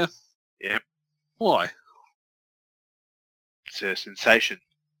 Do you? Yeah. Why? It's a sensation.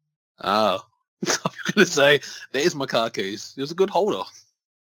 Oh. I'm going to say, there's my car keys. It was a good holder.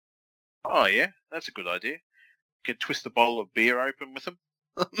 Oh, yeah. That's a good idea. You can twist a bowl of beer open with them.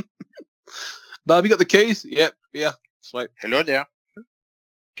 Bob, you got the keys? Yep. Yeah. Sweet. Hello there.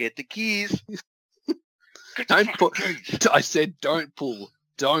 Get the keys. Don't pull. I said don't pull.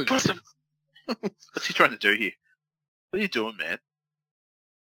 Don't. What's he trying to do here? What are you doing, man?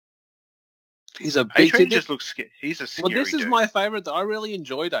 He's a big... A-Train just looks scary. He's a scary Well, this is dude. my favourite. I really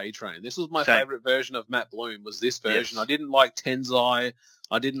enjoyed A-Train. This was my favourite version of Matt Bloom, was this version. Yes. I didn't like Tenzai.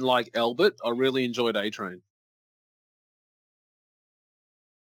 I didn't like Albert. I really enjoyed A-Train.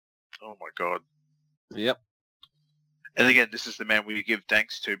 Oh, my God. Yep. And again, this is the man we give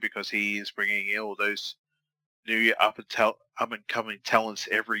thanks to because he is bringing in all those new up-and-coming talents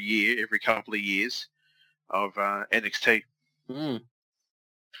every year, every couple of years of NXT. Mm.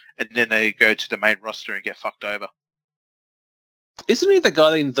 And then they go to the main roster and get fucked over. Isn't he the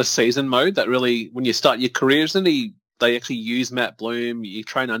guy in the season mode that really, when you start your career, isn't he, they actually use Matt Bloom, you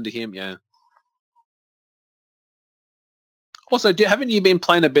train under him, yeah. Also, haven't you been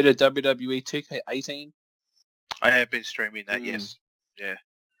playing a bit of WWE 2K18? I have been streaming that, yes. Yeah.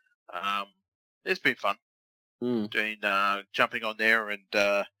 It's been fun. Doing jumping on there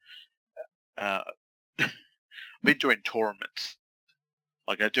and I've been doing tournaments.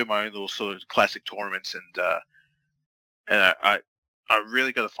 Like I do my own little sort of classic tournaments, and I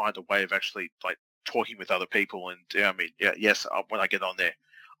really got to find a way of actually like talking with other people. And when I get on there,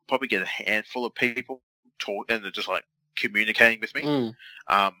 I'll probably get a handful of people talk, and they're just like communicating with me.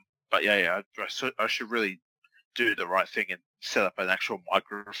 But I should really do the right thing and set up an actual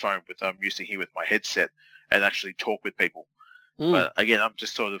microphone with I'm using here with my headset and actually talk with people. But again, I'm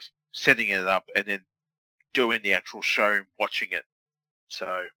just sort of setting it up and then doing the actual show and watching it.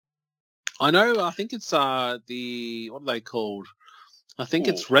 So I know. I think it's what are they called? I think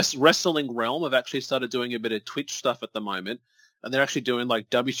it's Wrestling Realm. Have actually started doing a bit of Twitch stuff at the moment, and they're actually doing like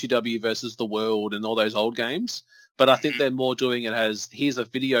WCW versus the World and all those old games. But I think they're more doing it as here's a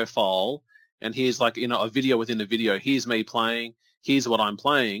video file, and here's like a video within a video. Here's me playing. Here's what I'm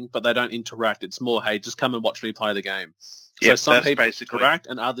playing. But they don't interact. It's more, hey, just come and watch me play the game. So some people interact,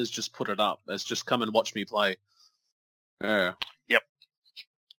 and others just put it up as just come and watch me play. Yeah. Yep.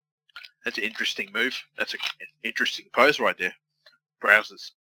 That's an interesting move. That's an interesting pose right there.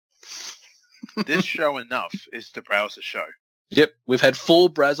 Browsers. This show enough is the browser show. Yep. We've had 4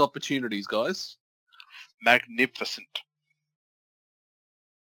 browse opportunities, guys. Magnificent.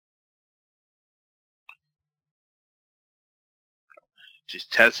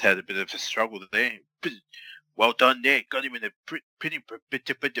 Just Taz had a bit of a struggle there. Well done there. Got him in a pretty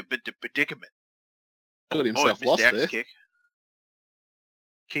predicament. Got himself lost there. Kick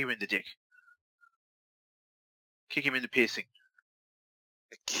him in the dick. Kick him in the piercing.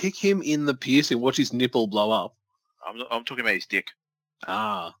 Kick him in the piercing. Watch his nipple blow up. I'm talking about his dick.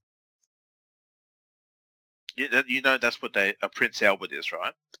 Ah. That's what a Prince Albert is,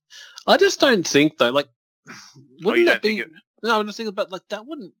 right? I just don't think though. Like, wouldn't that be? No, I'm just thinking about like that.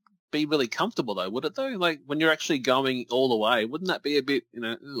 Wouldn't be really comfortable though, would it though? Like when you're actually going all the way, wouldn't that be a bit?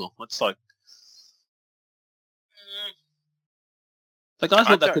 It's like. Like I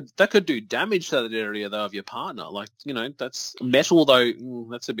thought that could do damage to that area though of your partner. Like that's metal though.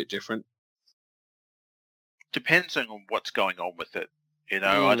 That's a bit different. Depends on what's going on with it.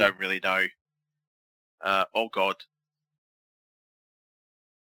 I don't really know. Oh God.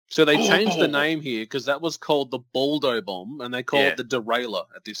 So they changed the name here because that was called the Baldo Bomb, and they called it the Derailer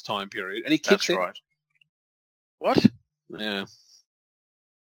at this time period. And he kicks it. Right. What? Yeah.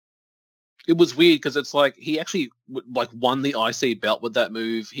 It was weird because it's like he actually won the IC belt with that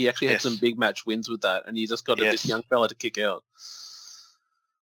move. He actually had some big match wins with that, and he just got this young fella to kick out.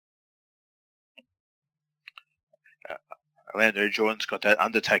 Orlando Jordan's got that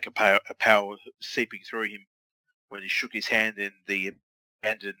Undertaker power seeping through him when he shook his hand in the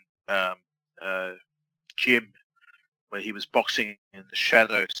abandoned gym where he was boxing in the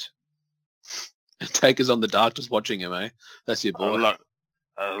shadows. Taker's on the dark just watching him, eh? That's your boy.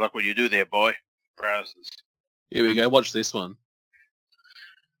 Like what you do there, boy. Browsers. Here we go. Watch this one.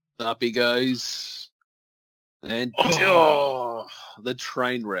 Up he goes. And the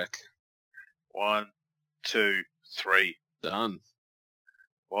train wreck. 1, 2, 3. Done.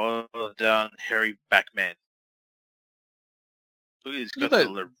 Well done, hairy backman. Look, he's got the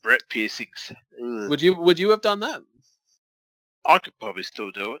Lorette piercings. Would you have done that? I could probably still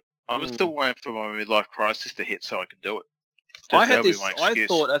do it. I'm still waiting for my midlife crisis to hit so I can do it. I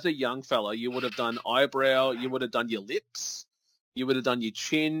thought as a young fella you would have done eyebrow, you would have done your lips, you would have done your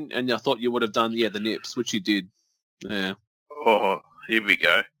chin, and I thought you would have done the nips, which you did. Yeah. Oh, here we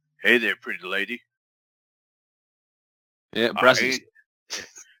go. Hey there, pretty lady. Yeah, Brazzers.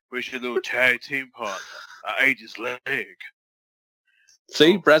 Where's your little tag team partner? I ate his leg.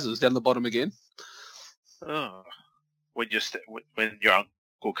 See, Brazzers down the bottom again. Oh, when your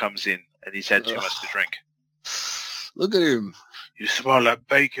uncle comes in and he's had too much to drink. Look at him. You smell like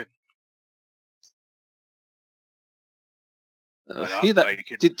bacon. Hear that?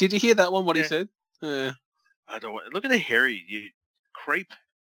 Bacon. Did you hear that one? What he said? Yeah. I don't want. Look at the hairy, you creep.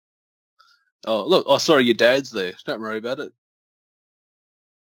 Oh, look. Oh, sorry, your dad's there. Don't worry about it.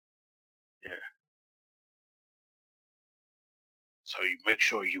 Yeah. So you make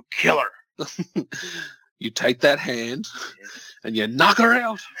sure you kill her. You take that hand and you knock her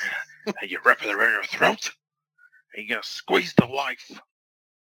out. And you wrap it around her throat. And you're going to squeeze the life.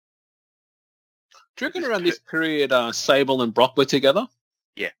 Do you reckon around this period Sable and Brock were together?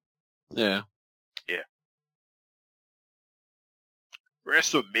 Yeah. Yeah. Yeah.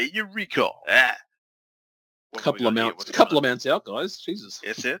 WrestleMania recall. Ah. Couple of mounts out, guys. Jesus.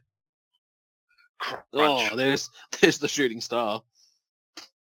 That's it. Crunch. Oh, there's the shooting star.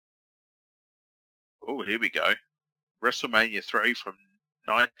 Oh, here we go. WrestleMania 3 from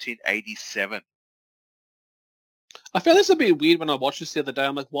 1987. I found this a bit weird when I watched this the other day.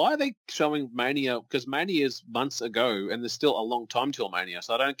 I'm like, why are they showing Mania? Because Mania is months ago, and there's still a long time till Mania,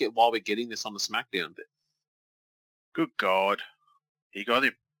 so I don't get why we're getting this on the SmackDown bit. Good God. He got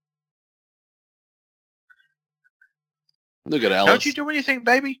him. Look at Alice. Don't you do anything,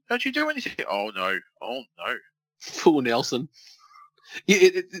 baby? Don't you do anything? Oh, no. Oh, no. Full Nelson.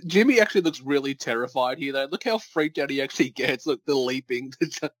 Jimmy actually looks really terrified here, though. Look how freaked out he actually gets. Look, the leaping.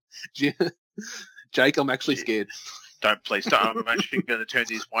 Jake, I'm actually scared. Please don't. I'm actually going to turn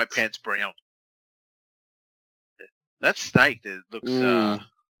these white pants brown. That snake that looks... I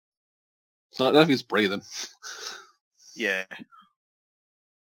don't know if he's breathing. Yeah.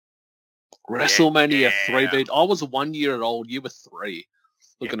 WrestleMania 3, dude. I was 1 year old. You were 3.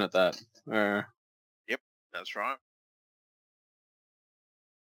 Looking at that. Yep, that's right.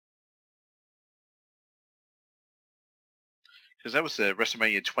 Because that was the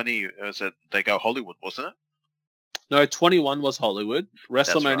WrestleMania 20. They go Hollywood, wasn't it? No, 21 was Hollywood.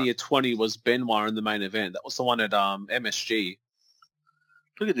 WrestleMania right. 20 was Benoit in the main event. That was the one at MSG.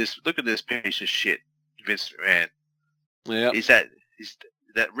 Look at this piece of shit, Vince McMahon. Yeah. He's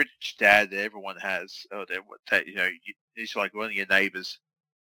that rich dad that everyone has. Oh, he's like one of your neighbors.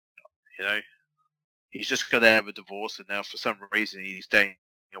 You know, he's just got to have a divorce, and now for some reason he's dating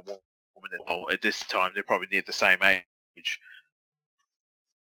a woman. At this time, they're probably near the same age.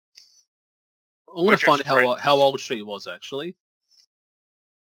 I'm going to find out how old she was, actually.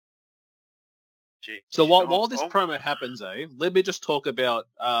 Gee, so while this promo happens, let me just talk about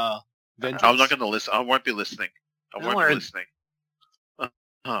Vengeance. I'm not going to listen. I won't be listening. I won't be listening.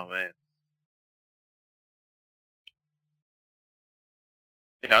 Oh, man.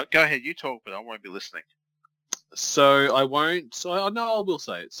 Yeah, go ahead. You talk, but I won't be listening. So I won't. So I will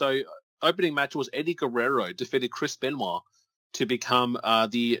say it. So opening match was Eddie Guerrero defeated Chris Benoit to become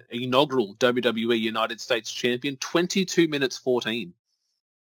the inaugural WWE United States Champion. 22 minutes 14.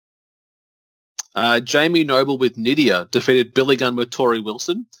 Jamie Noble with Nydia defeated Billy Gunn with Tori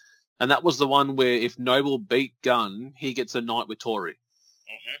Wilson. And that was the one where if Noble beat Gunn, he gets a night with Tori.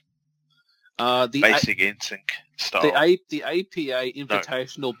 Mm-hmm. Basic instinct style. The APA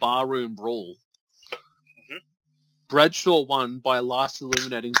Invitational Barroom Brawl. Mm-hmm. Bradshaw won by last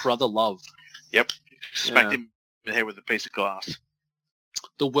eliminating Brother Love. Yep. Smacked him in the head with a piece of glass.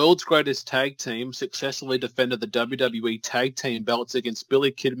 The world's greatest tag team successfully defended the WWE tag team belts against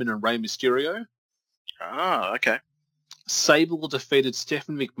Billy Kidman and Rey Mysterio. Ah, okay. Sable defeated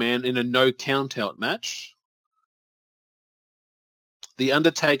Stephen McMahon in a no count-out match. The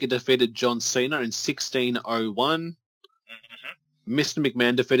Undertaker defeated John Cena in 1601. Mm-hmm. Mr.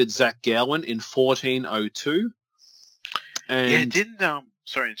 McMahon defeated Zach Gowen in 1402. And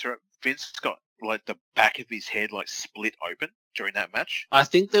sorry to interrupt, Vince got like the back of his head like split open during that match. I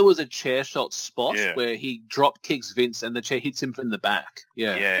think there was a chair shot spot where he drop kicks Vince and the chair hits him from the back.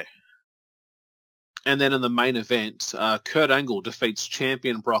 Yeah. And then in the main event, Kurt Angle defeats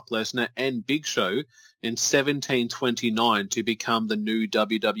champion Brock Lesnar and Big Show in 1729 to become the new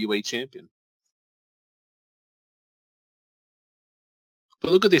WWE champion.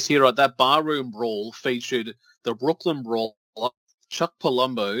 But look at this here, right? That barroom brawl featured the Brooklyn Brawl, Chuck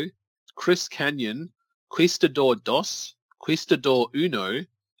Palumbo, Chris Canyon, Quistador Dos, Quistador Uno,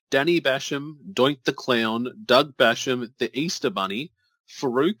 Danny Basham, Doink the Clown, Doug Basham, the Easter Bunny,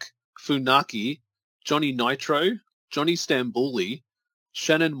 Farouk, Funaki, Johnny Nitro, Johnny Stamboli,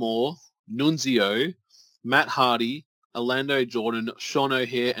 Shannon Moore, Nunzio, Matt Hardy, Orlando Jordan, Sean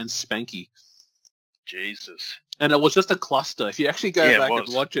O'Hare, and Spanky. Jesus. And it was just a cluster. If you actually go back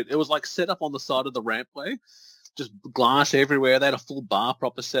and watch it, it was like set up on the side of the rampway. Just glass everywhere. They had a full bar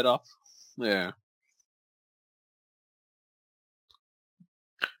proper set up. Yeah.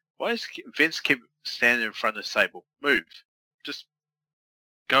 Why does Vince keep standing in front of Sable? Move. Just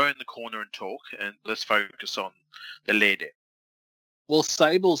go in the corner and talk, and let's focus on the lady. Well,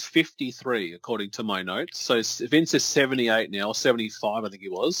 Sable's 53, according to my notes. So Vince is 78 now, 75 I think he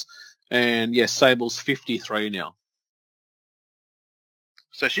was. And, Sable's 53 now.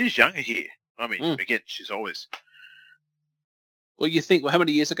 So she's younger here. I mean, again, she's always... Well, you think, how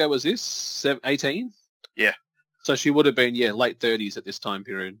many years ago was this? 18? Yeah. So she would have been, late 30s at this time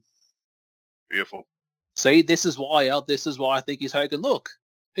period. Beautiful. See, this is why I think he's Hogan. Look,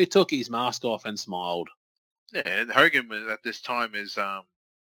 he took his mask off and smiled. Yeah, and Hogan at this time is, no.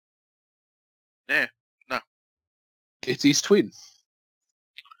 It's his twin.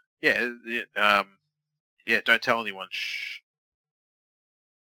 Yeah, don't tell anyone. Shh.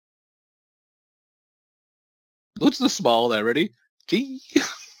 What's the smile there? Ready? Gee.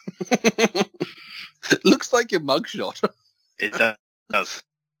 Looks like your mugshot. It does. What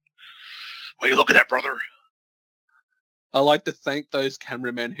are you looking at, brother? I like to thank those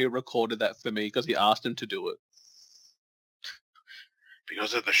cameramen who recorded that for me because he asked him to do it.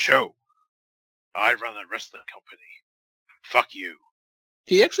 Because of the show. I run a wrestling company. Fuck you.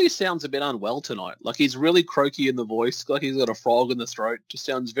 He actually sounds a bit unwell tonight. Like he's really croaky in the voice, like he's got a frog in the throat. Just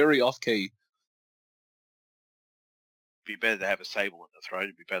sounds very off key. Be better to have a sable in the throat.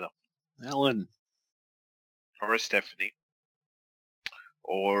 It'd be better. Alan. Or a Stephanie.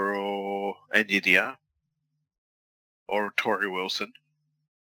 Or a Nydia. Or a Tori Wilson.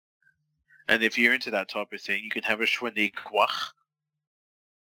 And if you're into that type of thing, you can have a Schwaniqua.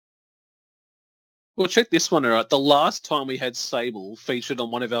 Well, check this one out. The last time we had Sable featured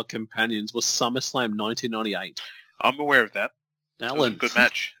on one of our companions was SummerSlam 1998. I'm aware of that. Alan. It was a good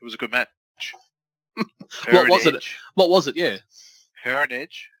match. It was a good match. What was it? What was it? Yeah. Her and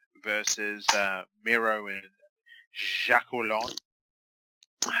Edge versus Miro and Jacques Hollande.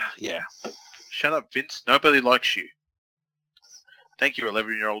 Yeah. Shut up, Vince. Nobody likes you. Thank you,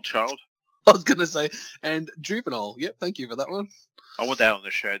 11-year-old child. I was going to say, and Juvenile. Yep, thank you for that one. I want that on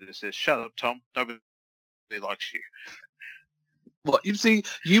the show that says, shut up, Tom. Nobody likes you. What, you see,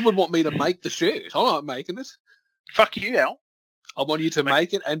 you would want me to make the shirt. I'm not making it. Fuck you, Al. I want you to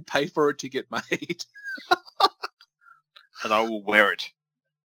make it and pay for it to get made. And I will wear it.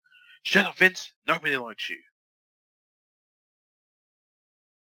 Shut up, Vince. Nobody likes you.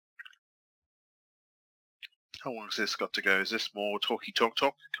 How long has this got to go? Is this more talk?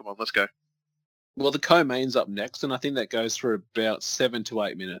 Come on, let's go. Well, the co-main's up next, and I think that goes for about 7 to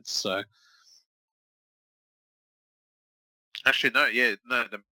 8 minutes, so... Actually, no,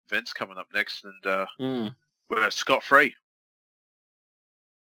 the event's coming up next, and we're scot-free.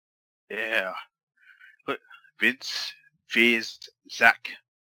 Yeah. Look, Vince, Fizz, Zach.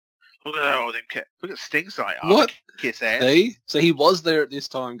 Look at all them look at Sting's like, oh, what? Kiss ass. See? So he was there at this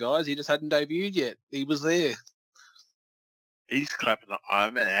time, guys. He just hadn't debuted yet. He was there. He's clapping the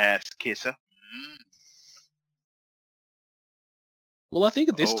I'm an ass kisser. Well, I think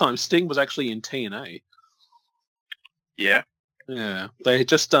at this time, Sting was actually in TNA. Yeah. Yeah. They had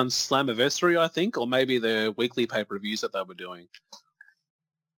just done Slammiversary, I think, or maybe their weekly pay-per-views that they were doing.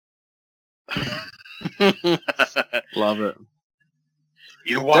 Love it.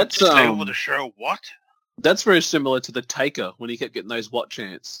 You want to stay over the show, what? That's very similar to the Taker when he kept getting those what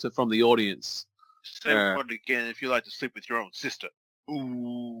chants from the audience. Say one again if you like to sleep with your own sister.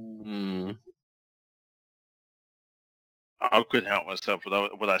 Ooh. I couldn't help myself with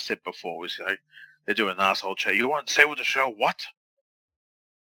what I said before. Was like, they do an asshole chat. You want to stay with the show, what?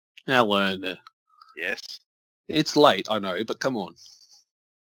 Alan. Yes. It's late, I know, but come on.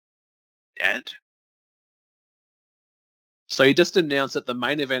 And? So he just announced that the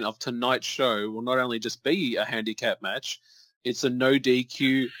main event of tonight's show will not only just be a handicap match, it's a no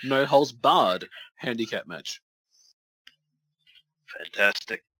DQ, no holds barred handicap match.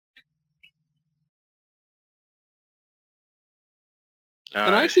 Fantastic.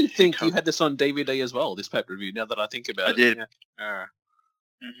 And I actually think you had this on DVD as well, this pay-per-view, now that I think about it. I did. Yeah.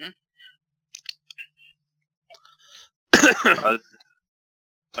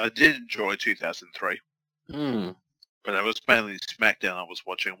 I did enjoy 2003. But it was mainly SmackDown I was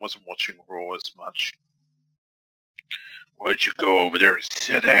watching. I wasn't watching Raw as much. Why'd you go over there and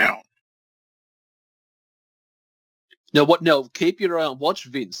sit down? No, what? No, keep your eye on. Watch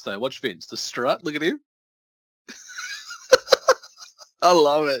Vince, though. Watch Vince. The strut. Look at him. I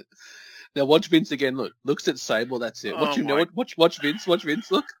love it. Now watch Vince again. Look, looks at Sable. That's it. Watch him. Know it. Watch Vince. Watch Vince.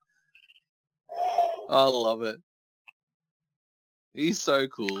 Look. I love it. He's so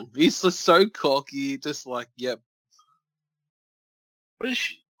cool. He's just so cocky. Just like, yep. What is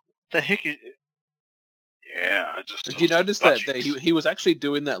she? The heck is? Yeah, I just. Did you notice that there? He was actually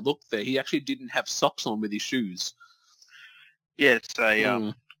doing that look there. He actually didn't have socks on with his shoes. Yeah, it's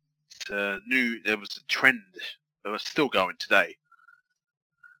a new. There was a trend that was still going today.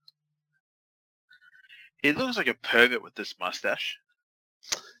 He looks like a pervert with this mustache.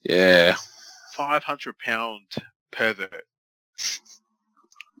 Yeah. 500-pound pervert.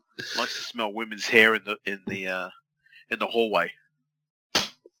 Likes to smell women's hair in the hallway.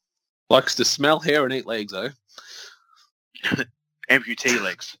 Likes to smell hair and eat legs, though. Amputee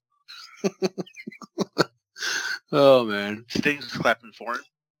legs. Oh man. Sting's clapping for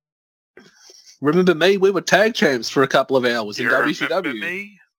him. Remember me? We were tag champs for a couple of hours in WCW. Remember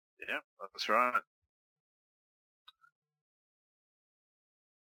me? Yeah, that's right.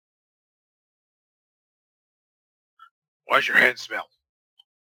 Why's your hands smell?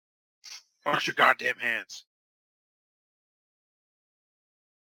 Wash your goddamn hands.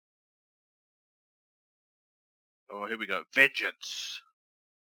 Oh, here we go. Vengeance.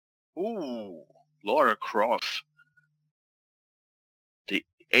 Ooh, Laura Croft. The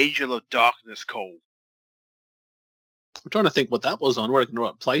Angel of Darkness call. I'm trying to think what that was on. What,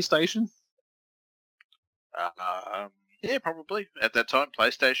 PlayStation? Yeah, probably. At that time,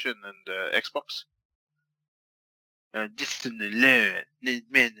 PlayStation and Xbox. Distant alert. He's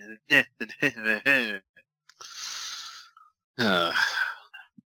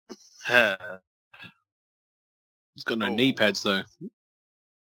got no knee pads, though.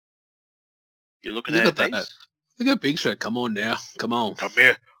 You're looking Look at at that. these? Look at Big Show. Come on now. Come on. Come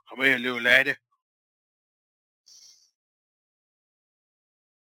here, little lady.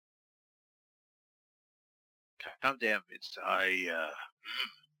 Calm down, Vince.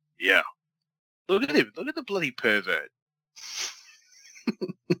 Yeah. Look at him. Look at the bloody pervert.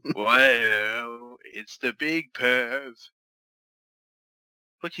 Well, it's the big perv.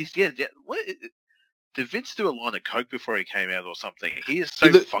 Look, he's what? Did Vince do a line of coke before he came out or something? He is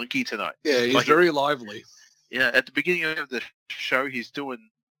so funky tonight. Yeah, he's very lively. Yeah, at the beginning of the show, he's doing,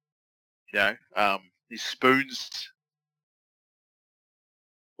 his spoons.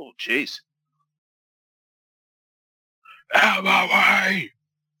 Oh, jeez. Out of my way!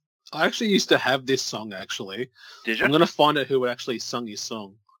 I actually used to have this song, actually. Did you? I'm going to find out who actually sung his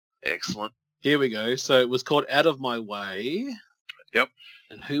song. Excellent. Here we go. So it was called Out of My Way. Yep.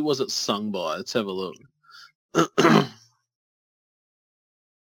 And who was it sung by? Let's have a look.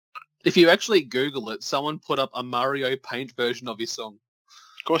 If you actually Google it, someone put up a Mario Paint version of his song.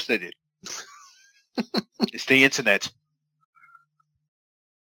 Of course they did. It's the internet.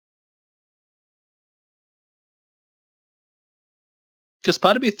 Because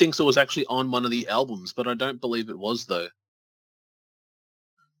part of me thinks it was actually on one of the albums, but I don't believe it was, though.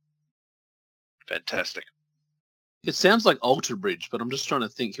 Fantastic. It sounds like Alter Bridge, but I'm just trying to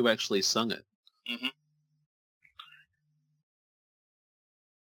think who actually sung it. Mm-hmm.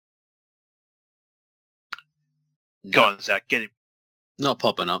 Go on, Zach, get him. Not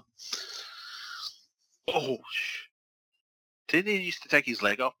popping up. Oh, didn't he used to take his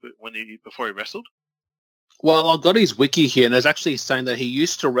leg off before he wrestled? Well, I've got his wiki here, and it's actually saying that he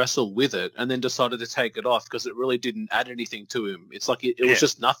used to wrestle with it and then decided to take it off because it really didn't add anything to him. It's like it was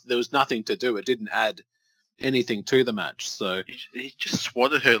just nothing. There was nothing to do. It didn't add anything to the match. So he just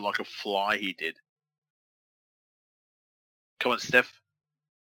swatted her like a fly. He did. Come on, Steph.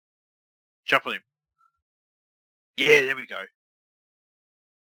 Jump on him. Yeah, there we go.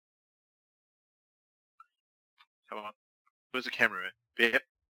 Come on. Where's the camera? Yep.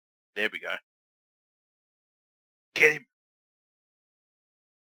 There we go. Get him.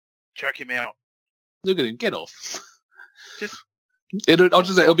 Choke him out. Look at him. Get off. Just. I'll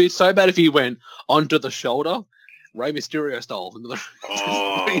just say, it'll be so bad if he went onto the shoulder, Rey Mysterio style, into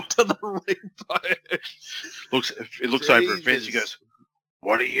the ring post. It looks over at Vince. He goes,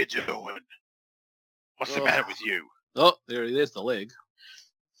 "What are you doing? What's the matter with you?" Oh, there's the leg.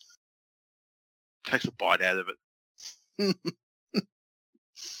 Takes a bite out of it.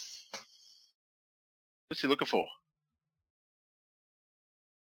 What's he looking for?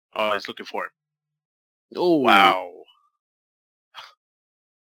 Oh, he's looking for him. Oh, wow.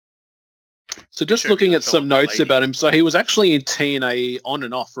 So just looking at some notes about him. So he was actually in TNA on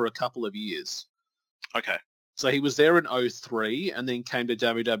and off for a couple of years. Okay. So he was there in 03 and then came to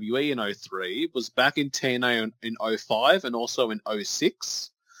WWE in 03, was back in TNA in 05 and also in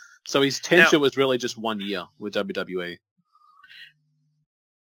 06. So his tenure was really just 1 year with WWE.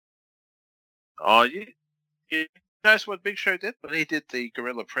 Oh, you notice what Big Show did? When he did the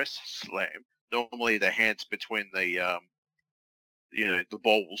Gorilla Press Slam, normally the hands between the, the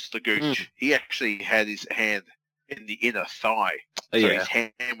balls, the gooch, he actually had his hand in the inner thigh. So his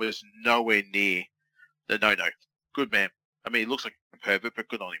hand was nowhere near the no-no. Good man. I mean, he looks like a pervert, but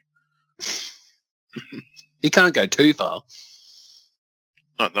good on him. He can't go too far.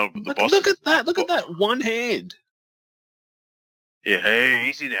 No, the boss. Look at that. Look at that. One hand. Yeah, hey,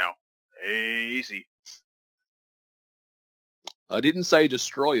 easy now. Hey, easy. I didn't say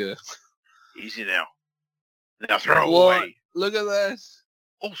destroyer. Easy now. Now throw away. Look at that.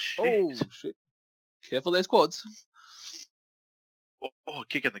 Oh, shit. Oh, shit. Careful, there's quads. Oh,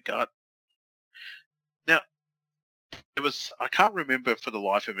 kick in the gut. Now, I can't remember for the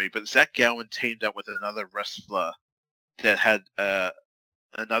life of me, but Zach Gowen teamed up with another wrestler that had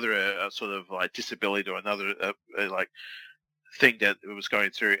another sort of like disability or another like thing that it was going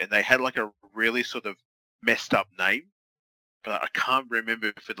through, and they had like a really sort of messed up name, but I can't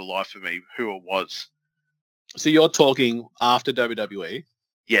remember for the life of me who it was. So you're talking after WWE?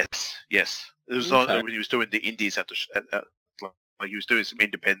 Yes. It was when he was doing the indies like he was doing some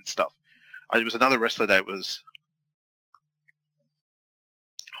independent stuff. It was another wrestler that was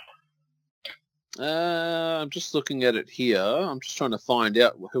I'm just looking at it here. I'm just trying to find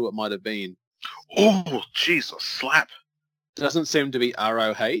out who it might have been. Oh, jeez, a slap. Doesn't seem to be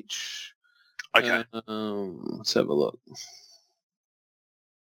ROH. Okay. Let's have a look.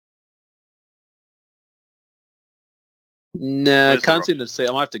 No, Where's the can't rock? seem to see.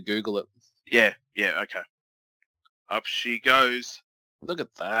 I might have to Google it. Yeah, okay. Up she goes. Look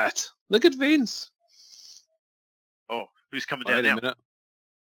at that. Look at Vince. Oh, who's coming Wait down a now? minute.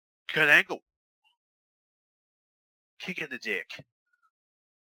 Kurt Angle. Kick in the dick.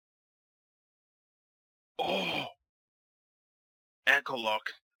 Oh. Ankle lock.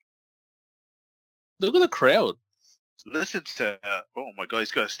 Look at the crowd. Listen to, oh my God,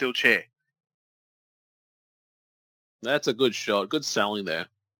 he's got a steel chair. That's a good shot. Good selling there.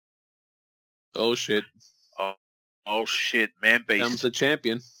 Oh, shit. Oh shit, man beast. Comes the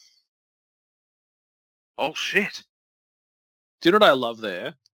champion. Oh shit. Do you know what I love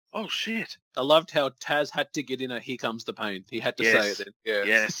there? Oh shit. I loved how Taz had to get in a "Here comes the pain." He had to say it then. Yeah.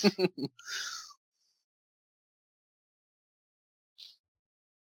 Yes.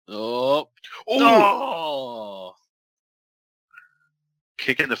 Oh. Oh.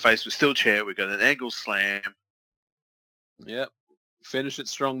 Kick in the face with steel chair. We got an angle slam. Yep. Finish it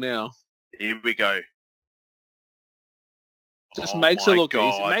strong now. Here we go. Just Oh makes it my look easy.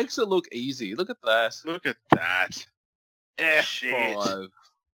 God. Makes it look easy. Look at that. Look at that. Shit. F5.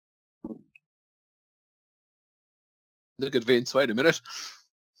 Look at Vince. Wait a minute.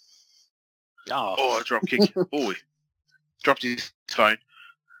 Oh, a drop kick. Oh, he dropped his phone.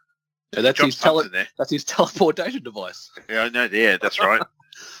 Yeah, that's Dropped his something there. That's his teleportation device. Yeah, I know. Yeah, that's right.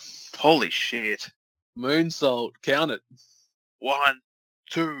 Holy shit. Moonsault. Count it. 1,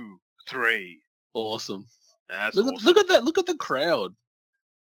 2, 3. Awesome. That's Look awesome. at that. Look at the crowd.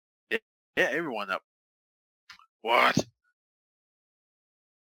 Yeah, everyone up. What?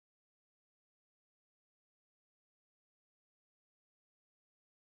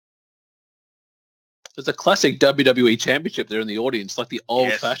 There's a classic WWE Championship there in the audience, like the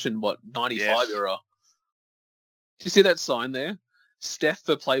old-fashioned, 95 Yes. era. Do you see that sign there? Steph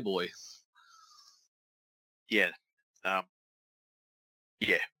for Playboy. Yeah.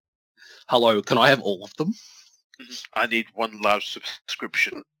 Yeah. Hello, can I have all of them? I need one large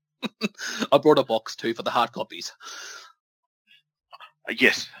subscription. I brought a box too for the hard copies.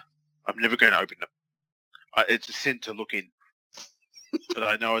 Yes. I'm never going to open them. It's a sin to look in. But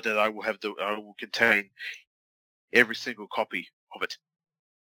I know that I will contain every single copy of it.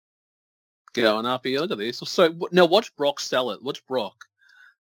 Going up here, look at this. So now watch Brock sell it. Watch Brock.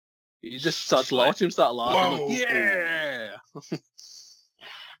 You just watch him start laughing. Whoa. Look, yeah.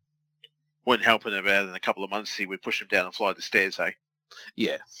 Wouldn't help him about in a couple of months. He would push him down and fly the stairs, eh?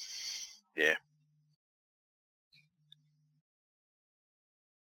 Yeah. Yeah.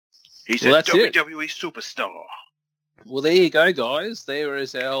 He's Well, a that's it. WWE superstar. Well, there you go, guys. There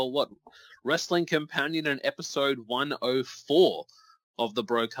is our Wrestling Companion in episode 104 of the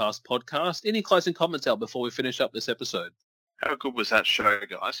Broadcast Podcast. Any closing comments out before we finish up this episode? How good was that show,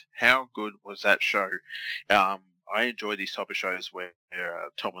 guys? How good was that show? I enjoy these type of shows where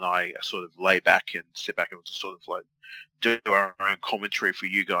Tom and I sort of lay back and sit back and just sort of like do our own commentary for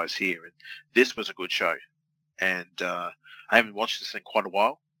you guys here. And this was a good show. And I haven't watched this in quite a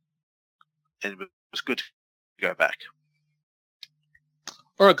while. And it was good to go back.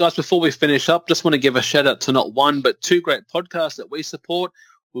 All right, guys, before we finish up, just want to give a shout out to not one, but two great podcasts that we support.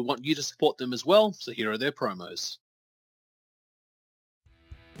 We want you to support them as well. So here are their promos.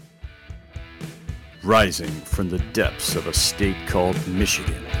 Rising from the depths of a state called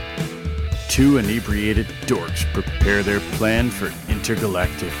Michigan, two inebriated dorks prepare their plan for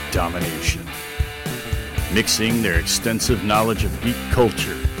intergalactic domination. Mixing their extensive knowledge of geek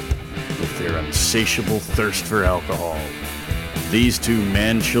culture with their insatiable thirst for alcohol, these two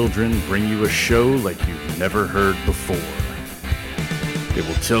man-children bring you a show like you've never heard before. They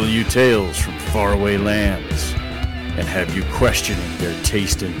will tell you tales from faraway lands and have you questioning their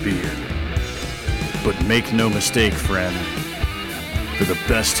taste in beer. But make no mistake, friend, for the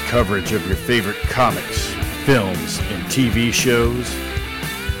best coverage of your favorite comics, films, and TV shows,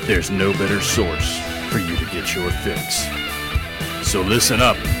 there's no better source for you to get your fix. So listen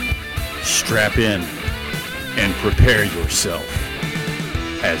up, strap in, and prepare yourself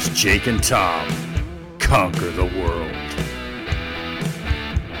as Jake and Tom conquer the world.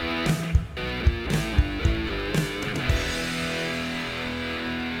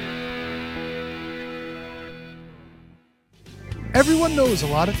 Everyone knows a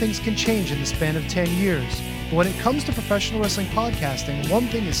lot of things can change in the span of 10 years, but when it comes to professional wrestling podcasting, one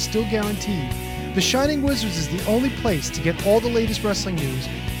thing is still guaranteed. The Shining Wizards is the only place to get all the latest wrestling news,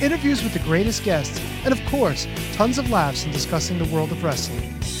 interviews with the greatest guests, and of course, tons of laughs in discussing the world of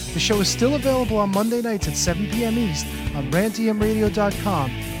wrestling. The show is still available on Monday nights at 7 p.m. East on rantdmradio.com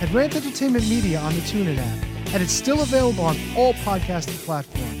and Rant Entertainment Media on the TuneIn app. And it's still available on all podcasting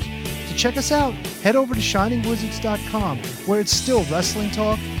platforms. To check us out, head over to shiningwizards.com, where it's still wrestling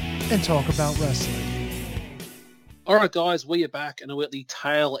talk and talk about wrestling. All right, guys, we are back, and we're at the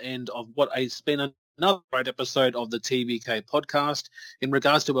tail end of what has been another great episode of the TBK podcast. In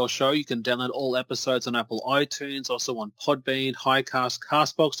regards to our show, you can download all episodes on Apple iTunes, also on Podbean, Highcast,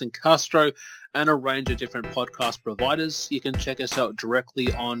 Castbox, and Castro, and a range of different podcast providers. You can check us out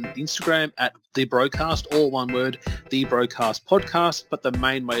directly on Instagram at The Broadcast, all one word, The Broadcast Podcast, but the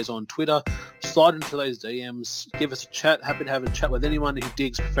main way is on Twitter. Slide into those DMs, give us a chat. Happy to have a chat with anyone who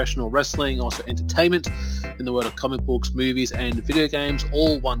digs professional wrestling, also entertainment in the world of comic books, movies, and video games,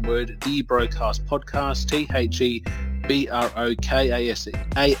 all one word, The Broadcast Podcast, TheBroadcast.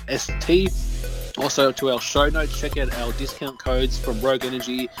 Also, to our show notes, check out our discount codes from Rogue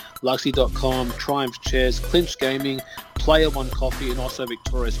Energy, Luxy.com, Triumph Chairs, Clinch Gaming, Player One Coffee, and also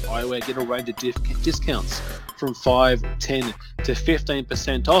Victoria's Eyewear. Get a range of discounts from 5, 10 to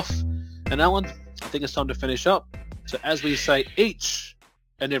 15% off. And Alan, I think it's time to finish up. So as we say each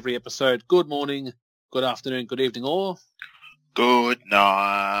and every episode, good morning, good afternoon, good evening, or Good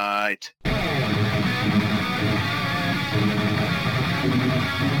night.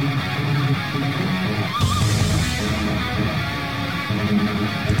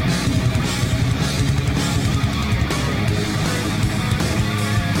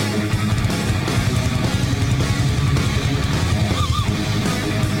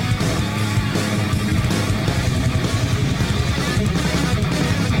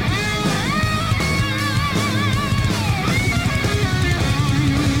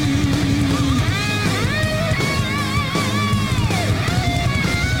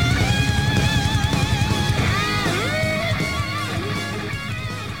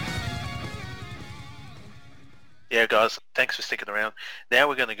 Yeah, guys, thanks for sticking around. Now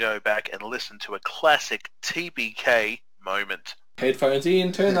we're going to go back and listen to a classic TBK moment. Headphones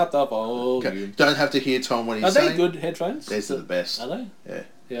in, turn up the volume. Okay. Don't have to hear Tom when he's Are saying. they good headphones? These are the best. Are they? Yeah.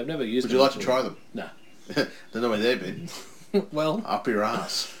 Yeah, I've never used Would them. you like to before. try them? No. Don't know where they've been. Well, Up your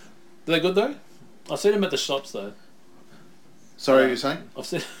ass. are they good though? I've seen them at the shops though. Sorry, you're saying? I've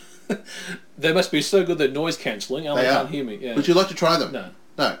seen. They must be so good they're noise cancelling. They can't are. hear me. Yeah. Would you like to try them? No.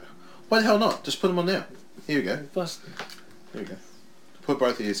 No. Why the hell not? Just put them on now. Here we go. Plus, Here we go. Put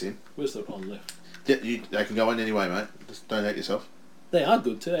both ears in. where's the one left? Yeah, they can go in anyway, mate. Just don't hate yourself. They are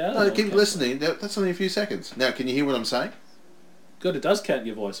good too. They are No, noise keep cancelling. listening. That's only a few seconds. Now, can you hear what I'm saying? God, it does count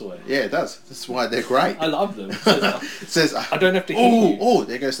your voice away. Yeah, it does. That's why they're great. I love them. It says, I don't have to hear you. oh,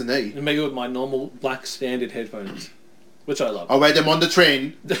 there goes the knee. And maybe with my normal black standard headphones, which I love. I wear them on the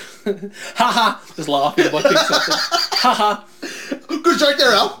train. Haha! Just laughing, watching something. Haha! Good joke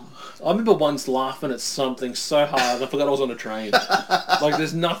there, Al. I remember once laughing at something so hard I forgot I was on a train. Like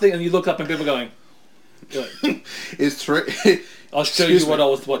there's nothing, and you look up and people going. You're like, It's three. I'll show Excuse you what me. I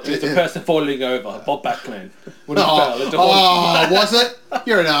was watching. It's a person falling over. Bob Backlund. When he Oh, fell, the whole- was it?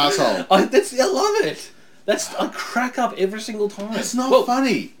 You're an asshole. I love it. I crack up every single time. It's not Whoa.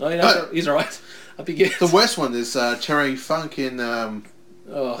 funny. No, No. he's alright. I begin. The worst one is Terry Funk in Beyond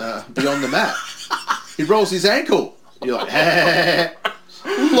the Mat. He rolls his ankle. You're like,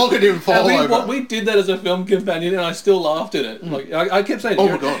 look at him fall over. We did that as a film companion, and I still laughed at it. Like I kept saying, Oh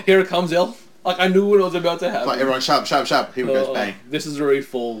my God. here it comes, Elf. Like I knew what was about to happen. Like everyone, sharp. Here we go, bang. This is where he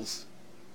falls.